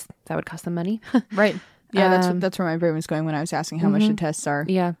government, because that would cost them money. Right. Yeah, that's where my brain was going when I was asking how much the tests are.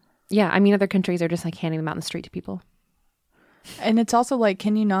 Yeah. I mean, other countries are just like handing them out in the street to people. And it's also like,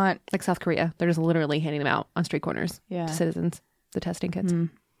 can you not... Like South Korea, they're just literally handing them out on street corners Yeah. to citizens, the testing kits.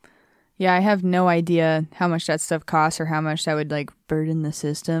 Yeah, I have no idea how much that stuff costs or how much that would like burden the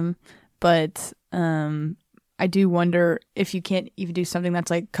system. But I do wonder if you can't even do something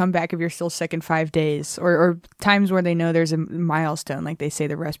that's like come back if you're still sick in 5 days, or times where they know there's a milestone, like they say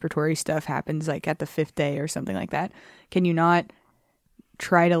the respiratory stuff happens like at the 5th day or something like that. Can you not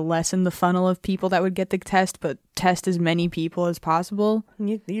try to lessen the funnel of people that would get the test, but test as many people as possible?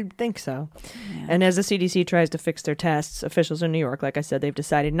 You'd think so. Yeah. And as the CDC tries to fix their tests, officials in New York, like I said, they've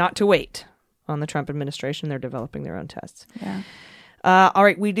decided not to wait on the Trump administration. They're developing their own tests. Yeah. All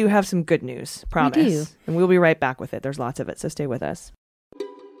right, we do have some good news, promise. We do. And we'll be right back with it. There's lots of it, so stay with us.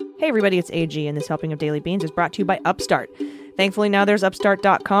 Hey everybody, it's AG, and this helping of Daily Beans is brought to you by Upstart. Thankfully, now there's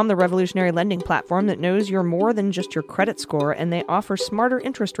Upstart.com, the revolutionary lending platform that knows you're more than just your credit score, and they offer smarter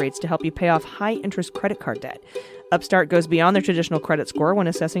interest rates to help you pay off high-interest credit card debt. Upstart goes beyond their traditional credit score when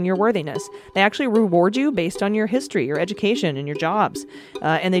assessing your worthiness. They actually reward you based on your history, your education, and your jobs.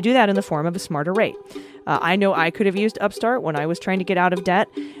 And they do that in the form of a smarter rate. I know I could have used Upstart when I was trying to get out of debt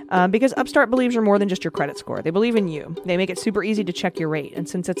because Upstart believes you're more than just your credit score. They believe in you. They make it super easy to check your rate. And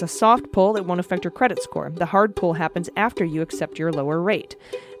since it's a soft pull, it won't affect your credit score. The hard pull happens after you accept your lower rate.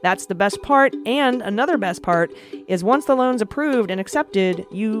 That's the best part, and another best part is once the loan's approved and accepted,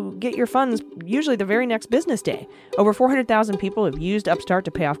 you get your funds usually the very next business day. Over 400,000 people have used Upstart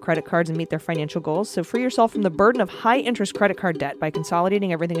to pay off credit cards and meet their financial goals, so free yourself from the burden of high-interest credit card debt by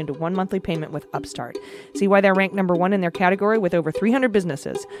consolidating everything into one monthly payment with Upstart. See why they're ranked number one in their category with over 300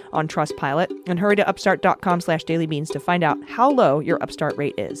 businesses on Trustpilot, and hurry to upstart.com/dailybeans to find out how low your Upstart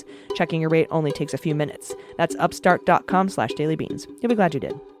rate is. Checking your rate only takes a few minutes. That's upstart.com/dailybeans. You'll be glad you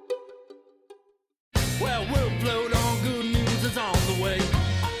did. Well, we'll float on, good news is on the way.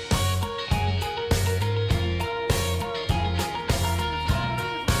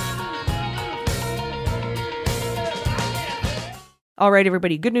 All right,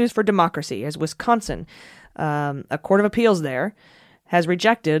 everybody, good news for democracy, as Wisconsin, a court of appeals there, has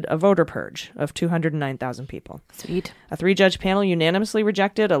rejected a voter purge of 209,000 people. Sweet. A 3-judge panel unanimously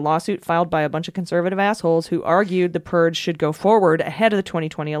rejected a lawsuit filed by a bunch of conservative assholes who argued the purge should go forward ahead of the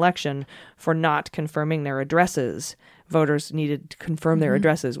 2020 election for not confirming their addresses. Voters needed to confirm their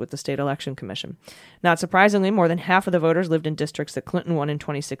addresses with the state election commission. Not surprisingly, more than half of the voters lived in districts that Clinton won in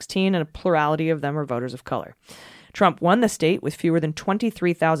 2016, and a plurality of them are voters of color. Trump won the state with fewer than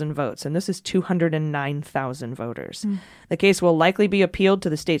 23,000 votes, and this is 209,000 voters. The case will likely be appealed to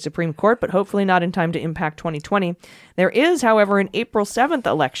the state Supreme Court, but hopefully not in time to impact 2020. There is, however, an April 7th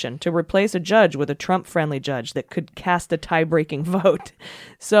election to replace a judge with a Trump-friendly judge that could cast a tie-breaking vote.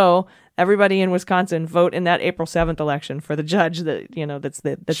 So everybody in Wisconsin vote in that April 7th election for the judge that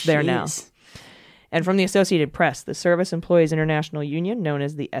that's there now. And from the Associated Press, the Service Employees International Union, known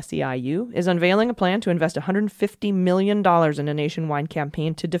as the SEIU, is unveiling a plan to invest $150 million in a nationwide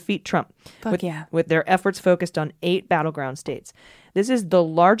campaign to defeat Trump, with their efforts focused on 8 battleground states. This is the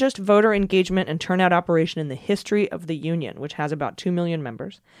largest voter engagement and turnout operation in the history of the union, which has about 2 million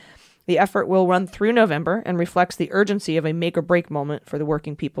members. The effort will run through November and reflects the urgency of a make-or-break moment for the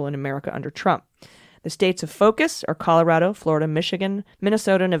working people in America under Trump. The states of focus are Colorado, Florida, Michigan,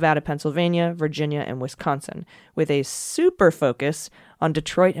 Minnesota, Nevada, Pennsylvania, Virginia, and Wisconsin, with a super focus on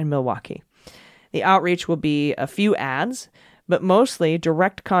Detroit and Milwaukee. The outreach will be a few ads, but mostly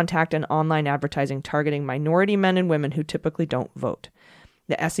direct contact and online advertising targeting minority men and women who typically don't vote.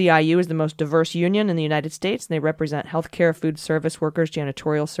 The SEIU is the most diverse union in the United States, and they represent healthcare, food service workers,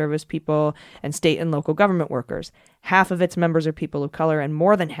 janitorial service people, and state and local government workers. Half of its members are people of color, and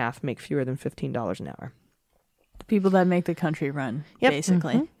more than half make fewer than $15 an hour. The people that make the country run,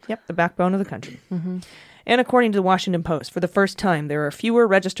 basically. Yep, the backbone of the country. And according to the Washington Post, for the first time, there are fewer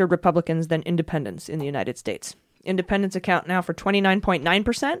registered Republicans than independents in the United States. Independents account now for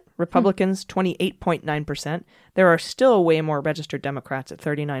 29.9%, Republicans 28.9%. There are still way more registered Democrats at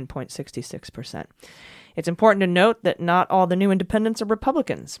 39.66%. It's important to note that not all the new independents are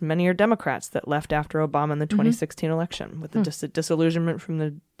Republicans. Many are Democrats that left after Obama in the 2016 election with the disillusionment from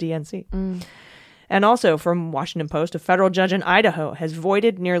the DNC. And also, from Washington Post, a federal judge in Idaho has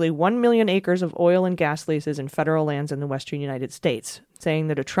voided nearly 1 million acres of oil and gas leases in federal lands in the western United States, saying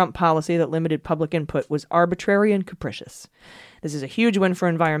that a Trump policy that limited public input was arbitrary and capricious. This is a huge win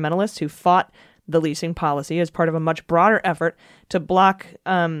for environmentalists who fought the leasing policy as part of a much broader effort to block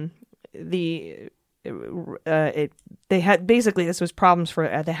this was problems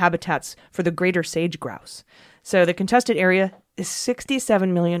for the habitats for the greater sage grouse. So the contested area is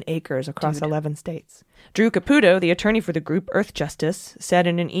 67 million acres across 11 states. Drew Caputo, the attorney for the group Earth Justice, said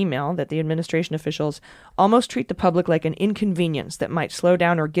in an email that the administration officials almost treat the public like an inconvenience that might slow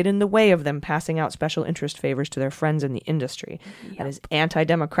down or get in the way of them passing out special interest favors to their friends in the industry. That is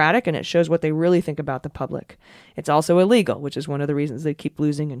anti-democratic, and it shows what they really think about the public. It's also illegal, which is one of the reasons they keep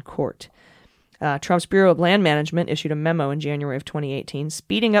losing in court. Trump's Bureau of Land Management issued a memo in January of 2018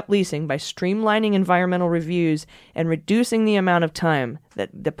 speeding up leasing by streamlining environmental reviews and reducing the amount of time that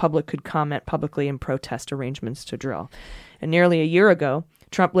the public could comment publicly and protest arrangements to drill. And nearly a year ago,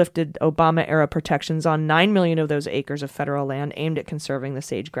 Trump lifted Obama-era protections on 9 million of those acres of federal land aimed at conserving the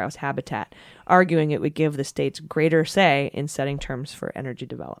sage grouse habitat, arguing it would give the states greater say in setting terms for energy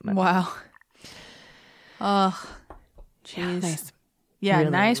development. Wow. Oh, jeez. Yeah, nice. Yeah, Really,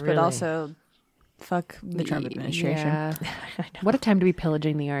 nice, really. but also fuck the Trump administration. Yeah. What a time to be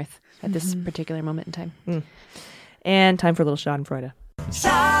pillaging the earth at this particular moment in time. And time for a little Schadenfreude.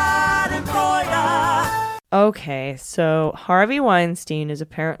 Schadenfreude. Okay, so Harvey Weinstein is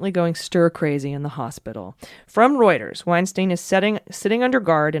apparently going stir-crazy in the hospital. From Reuters, Weinstein is sitting under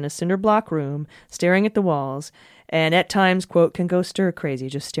guard in a cinder block room, staring at the walls, and at times, quote, can go stir-crazy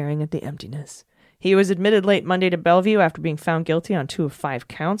just staring at the emptiness. He was admitted late Monday to Bellevue after being found guilty on 2 of 5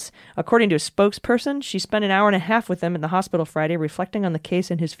 counts. According to a spokesperson, she spent an hour and a half with him in the hospital Friday reflecting on the case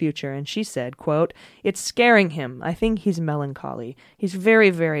and his future, and she said, quote, "It's scaring him. I think he's melancholy. He's very,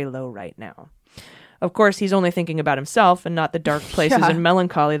 very low right now." Of course, he's only thinking about himself and not the dark places and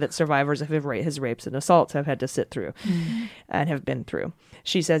melancholy that survivors of his rapes and assaults have had to sit through and have been through.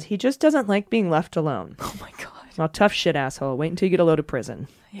 She says, "He just doesn't like being left alone." Oh my God. Well, tough shit, asshole. Wait until you get a load of prison.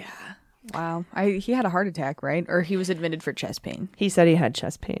 Yeah. Wow. He had a heart attack, right? Or he was admitted for chest pain. He said he had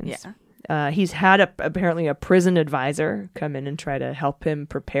chest pains. Yeah. He's had apparently a prison advisor come in and try to help him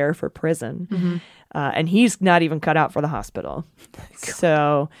prepare for prison. And he's not even cut out for the hospital.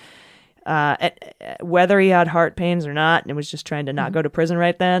 So whether he had heart pains or not, and was just trying to not go to prison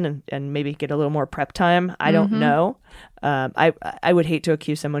right then and maybe get a little more prep time, I don't know. I would hate to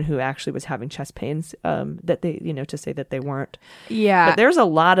accuse someone who actually was having chest pains that they, to say that they weren't. Yeah. But there's a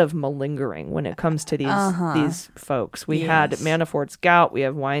lot of malingering when it comes to these folks. We had Manafort's gout. We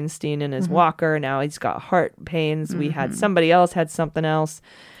have Weinstein and his walker. Now he's got heart pains. We had somebody else had something else.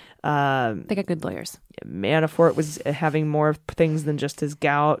 They got good lawyers. Manafort was having more things than just his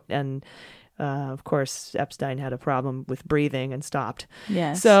gout, and of course Epstein had a problem with breathing and stopped.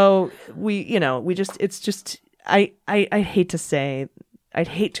 Yes. So it's just I hate to say, I'd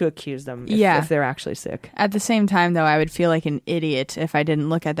hate to accuse them if they're actually sick. At the same time, though, I would feel like an idiot if I didn't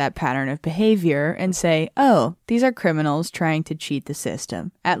look at that pattern of behavior and say, "Oh, these are criminals trying to cheat the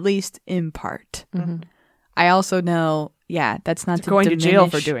system, at least in part." I also know. Yeah, that's not to going diminish, to jail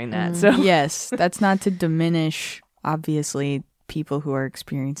for doing that. So yes, that's not to diminish, obviously, people who are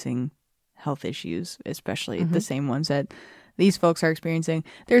experiencing health issues, especially the same ones that these folks are experiencing.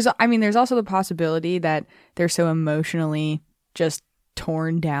 There's also the possibility that they're so emotionally just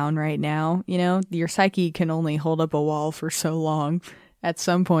torn down right now. Your psyche can only hold up a wall for so long. At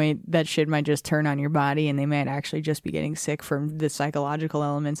some point, that shit might just turn on your body, and they might actually just be getting sick from the psychological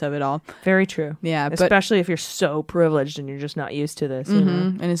elements of it all. very true. Yeah, especially if you're so privileged and you're just not used to this.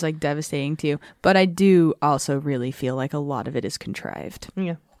 and it's like devastating to you. But I do also really feel like a lot of it is contrived.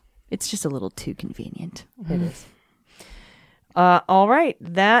 Yeah, It's just a little too convenient. it is. All right,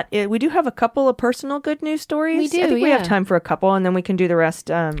 we do have a couple of personal good news stories. We do, I think we have yeah. time for a couple, and then we can do the rest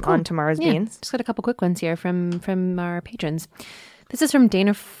on tomorrow's Yeah, beans. just got a couple quick ones here from our patrons. This is from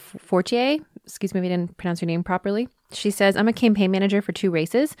Dana Fortier. Excuse me if I didn't pronounce your name properly. She says, "I'm a campaign manager for 2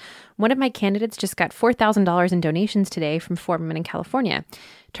 races. One of my candidates just got $4,000 in donations today from 4 women in California.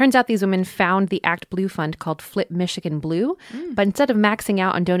 Turns out these women found the Act Blue fund called Flip Michigan Blue, but instead of maxing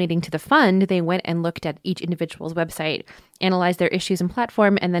out on donating to the fund, they went and looked at each individual's website, analyzed their issues and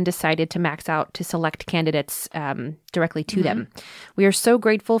platform, and then decided to max out to select candidates directly to them. We are so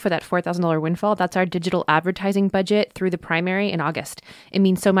grateful for that $4,000 windfall. That's our digital advertising budget through the primary in August. It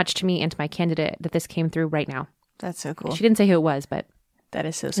means so much to me and to my candidate that this came through right now." That's so cool. She didn't say who it was, but That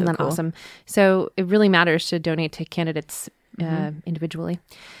is so isn't that cool. awesome? So it really matters to donate to candidates individually.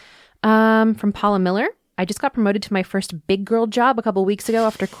 From Paula Miller, "I just got promoted to my first big girl job a couple weeks ago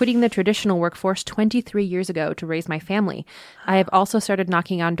after quitting the traditional workforce 23 years ago to raise my family. I have also started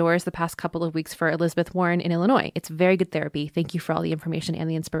knocking on doors the past couple of weeks for Elizabeth Warren in Illinois. It's very good therapy. Thank you for all the information and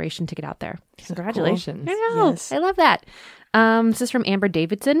the inspiration to get out there." Congratulations. I know. Yes. I love that. This is from Amber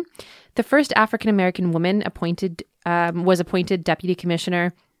Davidson. "The first African-American woman was appointed deputy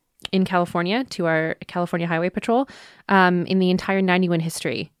commissioner in California to our California Highway Patrol in the entire 91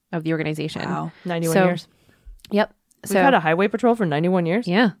 history of the organization." Wow. 91 So- years. Yep. We've had a highway patrol for 91 years.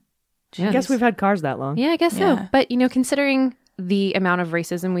 Yeah. I guess we've had cars that long. Yeah, I guess Yeah. so. But, considering the amount of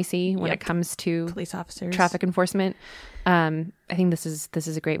racism we see when it comes to Police officers. traffic enforcement, I think this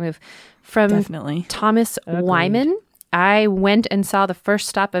is a great move. From Definitely. Thomas Wyman, "I went and saw the first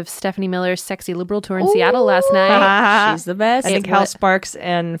stop of Stephanie Miller's Sexy Liberal tour in Seattle last night. She's the best. I think Hal Sparks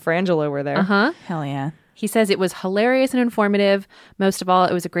and Frangela were there. Uh-huh. Hell yeah. He says it was hilarious and informative. Most of all,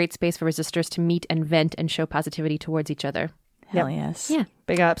 it was a great space for resistors to meet and vent and show positivity towards each other." Hell yes. Yeah.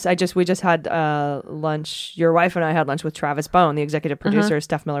 Big ups. We just had lunch. Your wife and I had lunch with Travis Bone, the executive producer,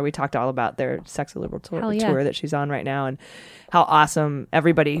 Steph Miller. We talked all about their Sexy Liberal Hell yeah. tour that she's on right now and how awesome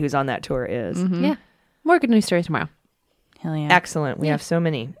everybody who's on that tour is. Yeah. More good news stories tomorrow. Hell yeah. Excellent. We have so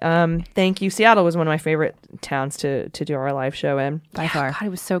many. Thank you. Seattle was one of my favorite towns to do our live show in. By far. God, it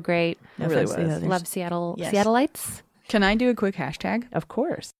was so great. No It really offense to the was. others. Love Seattle. Yes. Seattleites. Can I do a quick hashtag? Of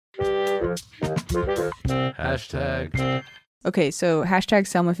course. Hashtag. Okay, so hashtag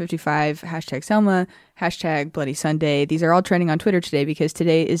Selma55, hashtag Selma, hashtag Bloody Sunday. These are all trending on Twitter today because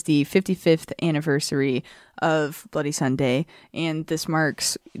today is the 55th anniversary of Bloody Sunday. And this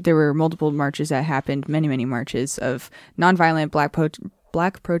marks, there were multiple marches that happened, many, many marches of nonviolent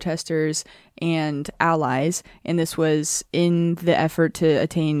Black protesters and allies, and this was in the effort to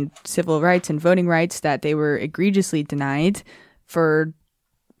attain civil rights and voting rights that they were egregiously denied for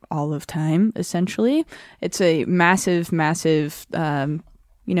all of time, essentially. It's a massive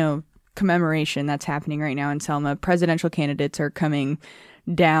commemoration that's happening right now in Selma. Presidential candidates are coming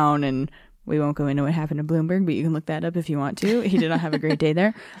down, and we won't go into what happened to Bloomberg, but you can look that up if you want to. He did not have a great day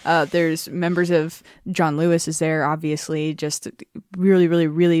there. There's members of John Lewis is there, obviously, just really, really,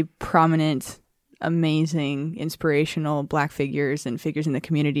 really prominent, amazing, inspirational Black figures and figures in the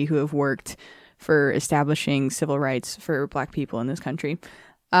community who have worked for establishing civil rights for Black people in this country.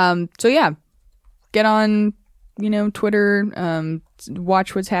 So yeah, get on, Twitter,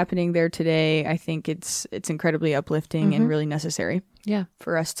 watch what's happening there today. I think it's incredibly uplifting and really necessary. Yeah.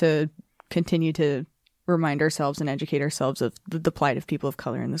 For us to continue to remind ourselves and educate ourselves of the plight of people of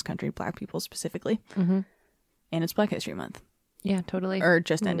color in this country, Black people specifically. And it's Black History Month. Yeah, totally. Or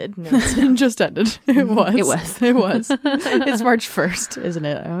just ended. No, just ended. It was. It was. It's March 1st, isn't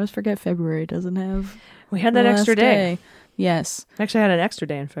it? I always forget February doesn't have. We had that extra day. Yes. Actually, I had an extra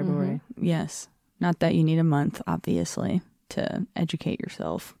day in February. Yes. Not that you need a month, obviously, to educate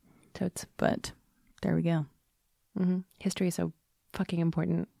yourself. Totes. But there we go. History is so fucking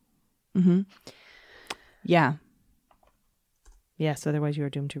important. Yeah. Yes, otherwise you are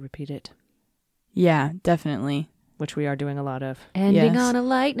doomed to repeat it, Yeah, definitely. which we are doing a lot of. Ending Yes. on a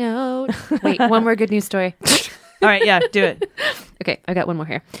light note. Wait, one more good news story. All right, yeah, do it. Okay, I got one more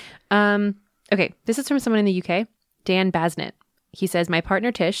here. Okay, this is from someone in the UK, Dan Basnett. He says, my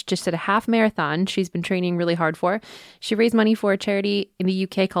partner Tish just did a half marathon she's been training really hard for. She raised money for a charity in the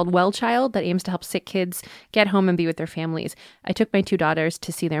UK called Well Child that aims to help sick kids get home and be with their families. I took my 2 daughters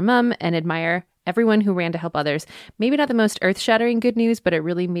to see their mum and admire everyone who ran to help others. Maybe not the most earth-shattering good news, but it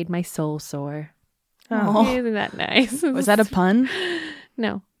really made my soul soar. Oh. Isn't that nice? Was that a pun?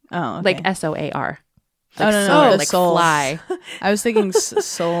 No. Oh, okay. Like SOAR. Oh, no, soar, the like soul. fly. I was thinking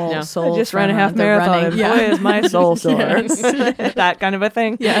soul. No. Soul. I just ran a from half the marathon. running. And Yeah. boy, is my soul sore. Yes. That kind of a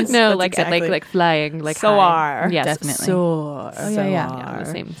thing. Yes. No, that's like exactly. like flying, like Soar. high. Yes, Definitely. soar. Oh, yeah, yeah. Yeah,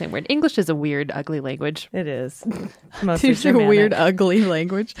 the same word. English is a weird, ugly language, It is. Mostly It's a Germanic. weird, ugly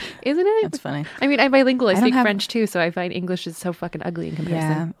language. isn't it? That's funny. I mean, I'm bilingual. I I don't speak have- French too, so I find English is so fucking ugly in comparison.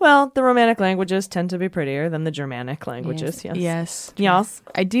 Yeah. Well, the Romantic languages tend to be prettier than the Germanic languages. Yes. Yes. Yes.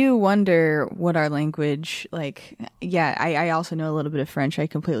 I do wonder what our language, like, yeah, I also know a little bit of French. I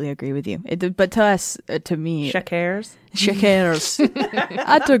completely agree with you. But to us, to me, Shakers. Shakers.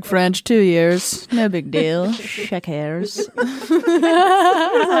 I took French 2 years. No big deal. Shakers.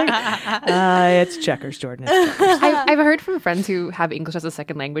 It's checkers, Jordan. It's checkers. I've heard from friends who have English as a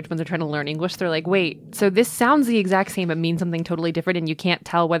second language when they're trying to learn English. They're like, wait, so this sounds the exact same but means something totally different and you can't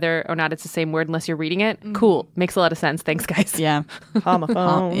tell whether or not it's the same word unless you're reading it? Cool. Makes a lot of sense. Thanks, guys. Yeah.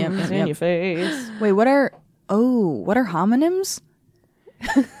 Homophones Yep. in your face. Wait, what are homonyms?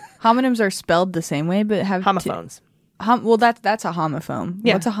 Homonyms are spelled the same way, but have Homophones. well, that's a homophone.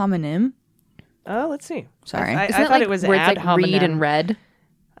 Yeah. What's a homonym? Oh, let's see. Sorry. I Isn't thought it like it was words ad like read hominem. and read?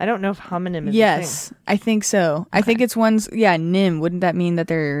 I don't know if homonym is Yes, I think so. I think it's ones. Yeah, nim. Wouldn't that mean that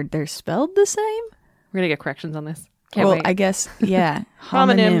they're spelled the same? We're going to get corrections on this. Can't Well, wait. I guess yeah.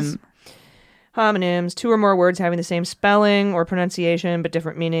 Homonyms. Homonyms, 2 or more words having the same spelling or pronunciation but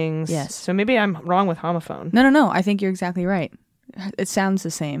different meanings. Yes. So maybe I'm wrong with homophone. No. I think you're exactly right. It sounds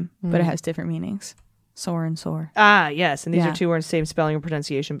the same, but it has different meanings. Soar and soar. Ah, yes. And these Yeah. are 2 words, same spelling or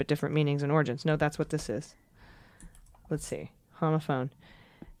pronunciation but different meanings and origins. No, that's what this is. Let's see. Homophone.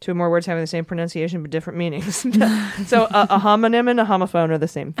 2 or more words having the same pronunciation but different meanings. So a homonym and a homophone are the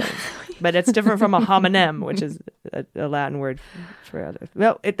same thing. But it's different from a homonym, which is a Latin word for other.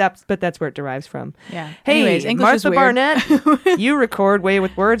 Well, but that's where it derives from. Yeah. Hey, Anyways, English is Martha weird. Barnett, you record Way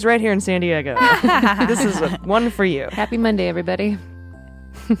with Words right here in San Diego. This is one for you. Happy Monday, everybody.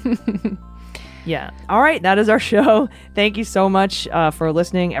 Yeah. All right. That is our show. Thank you so much for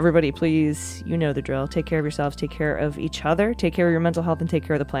listening. Everybody, please, you know the drill. Take care of yourselves. Take care of each other. Take care of your mental health and take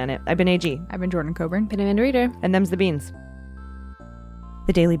care of the planet. I've been AG. I've been Jordan Coburn. Been Amanda Reader. And them's the beans.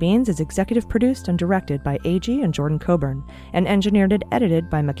 The Daily Beans is executive produced and directed by AG and Jordan Coburn, and engineered and edited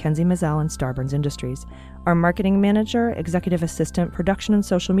by Mackenzie Mazzell and Starburns Industries. Our marketing manager, executive assistant, production and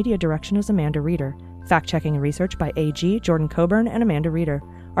social media direction is Amanda Reader. Fact-checking and research by AG, Jordan Coburn, and Amanda Reader.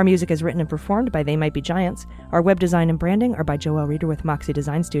 Our music is written and performed by They Might Be Giants. Our web design and branding are by Joelle Reader with Moxie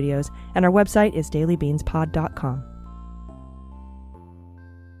Design Studios, and our website is dailybeanspod.com.